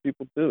smart little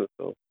people too.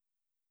 So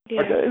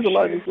there's a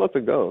lot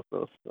to go.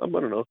 So I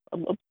don't know.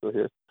 I'm still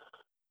here.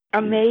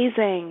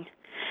 Amazing.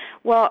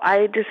 Well,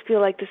 I just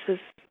feel like this was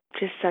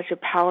just such a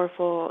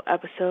powerful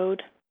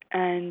episode,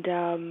 and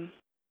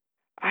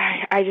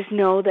I just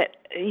know that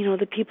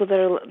the people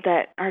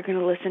that are going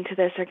to listen to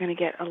this are going to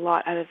get a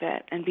lot out of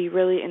it and be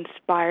really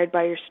inspired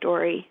by your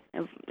story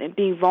and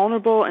being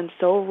vulnerable and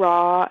so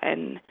raw,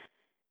 and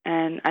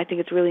I think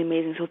it's really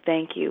amazing. So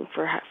thank you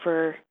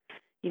for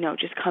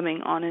just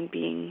coming on and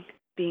being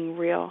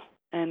real,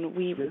 and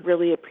we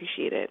really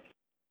appreciate it.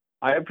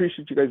 I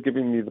appreciate you guys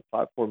giving me the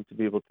platform to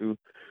be able to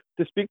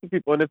speak to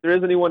people. And if there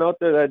is anyone out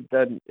there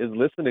that is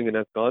listening and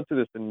has gone through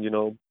this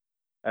and,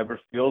 ever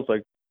feels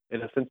like,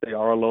 in a sense, they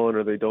are alone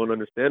or they don't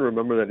understand,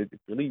 remember that it's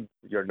really,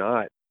 you're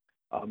not.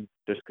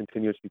 There's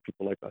continuously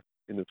people like us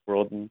in this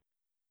world. And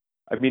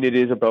I mean, it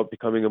is about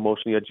becoming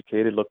emotionally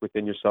educated. Look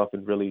within yourself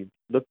and really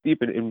look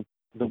deep, and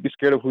don't be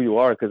scared of who you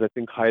are, because I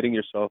think hiding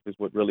yourself is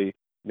what really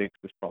makes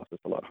this process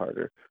a lot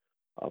harder.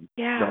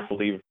 Not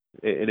believe,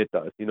 and it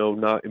does,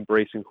 not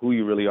embracing who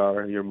you really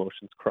are, your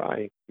emotions.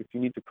 Cry if you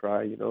need to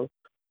cry,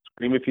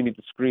 scream if you need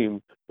to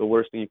scream. The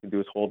worst thing you can do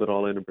is hold it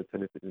all in and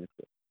pretend it didn't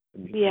exist.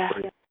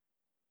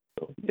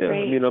 So,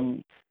 Right. I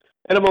mean,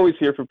 I'm always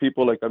here for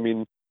people. Like, I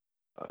mean,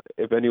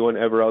 If anyone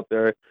ever out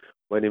there,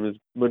 my name is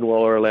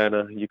Manuel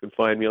Orlana. You can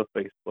find me on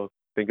Facebook.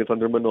 I think it's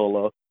under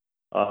Manolo.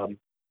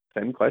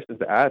 Send questions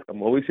to ask.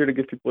 I'm always here to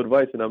give people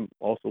advice, and I'm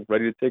also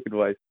ready to take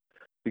advice.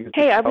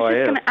 Hey, I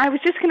was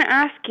just gonna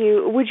ask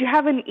you, would you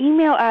have an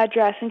email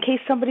address in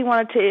case somebody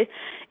wanted to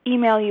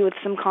email you with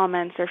some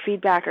comments or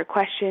feedback or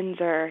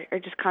questions or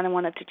just kind of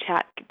wanted to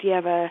chat? Do you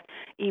have a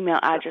email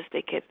address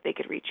they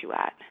could reach you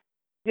at?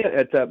 Yeah,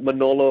 it's at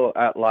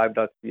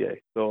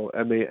manolo@live.ca. So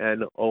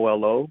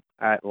MANOLO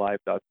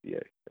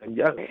 @live.ca. And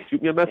yeah,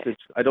 shoot me a message.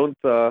 I don't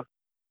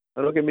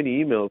get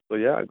many emails, so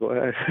yeah, go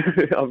ahead.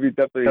 I'll be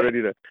definitely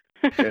ready to.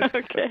 Yeah.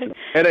 Okay.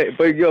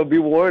 But be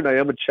warned, I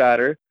am a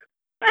chatter.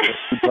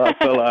 A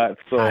lot,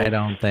 so I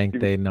don't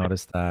think they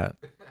noticed that.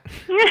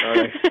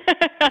 Right.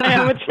 I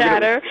am a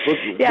chatter. Who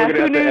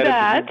knew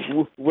that?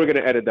 We're going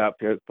to edit that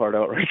part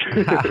out, right?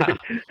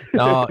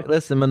 No,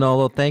 listen,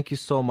 Manolo, thank you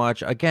so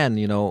much. Again,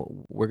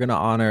 we're going to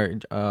honor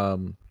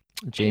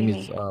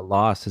Jamie's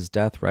loss, his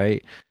death,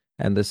 right?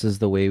 And this is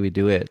the way we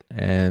do it.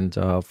 And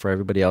for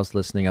everybody else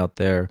listening out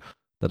there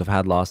that have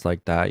had loss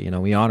like that,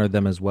 we honor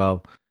them as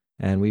well.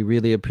 And we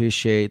really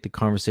appreciate the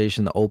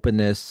conversation, the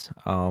openness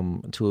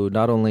to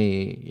not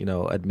only,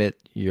 admit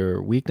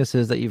your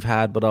weaknesses that you've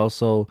had, but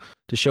also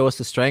to show us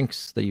the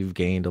strengths that you've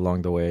gained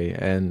along the way.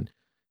 And,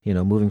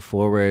 moving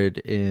forward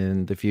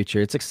in the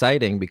future, it's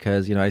exciting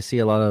because, I see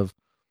a lot of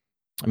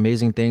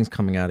amazing things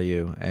coming out of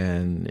you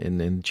and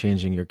in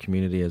changing your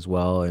community as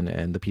well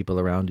and the people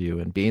around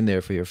you and being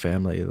there for your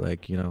family.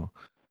 Like,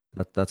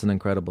 that's an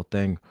incredible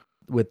thing.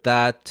 With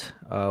that,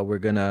 we're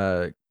going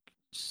to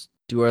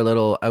do our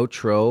little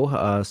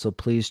outro. So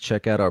please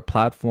check out our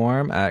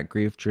platform at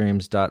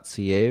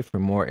griefdreams.ca for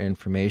more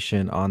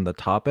information on the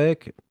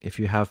topic. If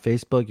you have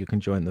Facebook, you can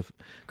join the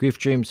Grief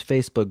Dreams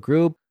Facebook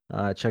group.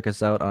 Check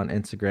us out on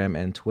Instagram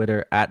and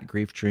Twitter at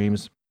Grief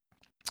Dreams.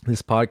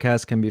 This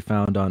podcast can be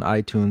found on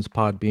iTunes,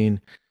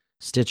 Podbean,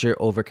 Stitcher,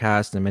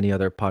 Overcast, and many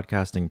other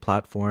podcasting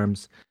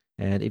platforms.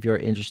 And if you're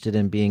interested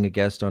in being a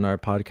guest on our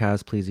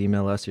podcast, please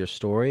email us your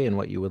story and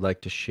what you would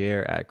like to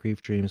share at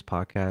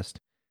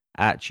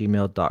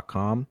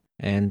griefdreamspodcast@gmail.com.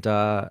 And,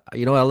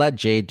 I'll let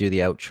Jade do the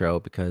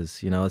outro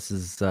because, this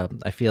is,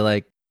 I feel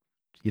like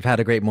you've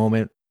had a great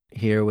moment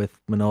here with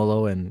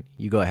Manolo, and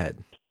you go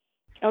ahead.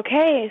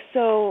 Okay,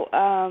 so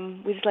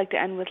we just like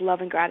to end with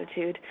love and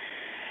gratitude.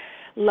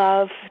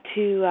 Love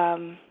to,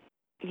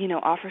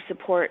 offer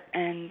support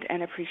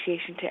and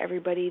appreciation to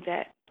everybody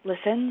that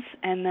listens,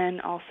 and then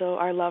also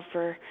our love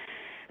for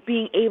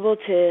being able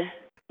to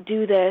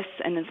do this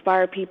and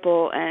inspire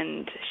people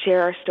and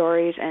share our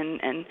stories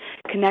and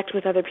connect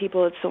with other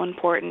people. It's so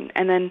important.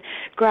 And then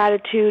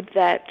gratitude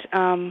that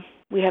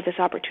we have this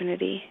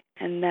opportunity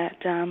and that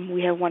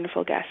we have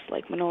wonderful guests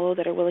like Manolo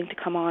that are willing to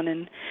come on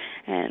and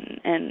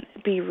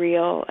be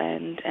real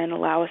and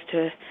allow us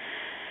to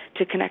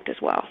connect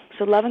as well.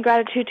 So love and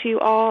gratitude to you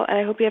all, and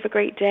I hope you have a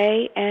great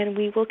day, and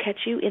we will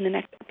catch you in the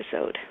next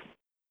episode.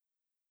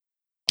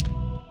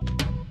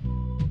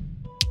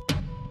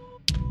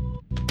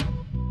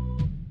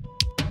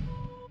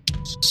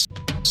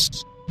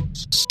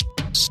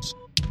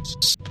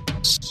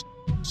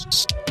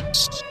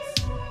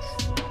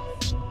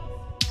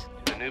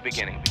 The new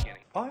beginning.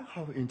 I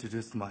have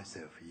introduced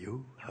myself.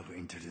 You have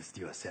introduced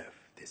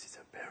yourself. This is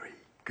a very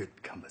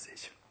good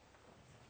conversation.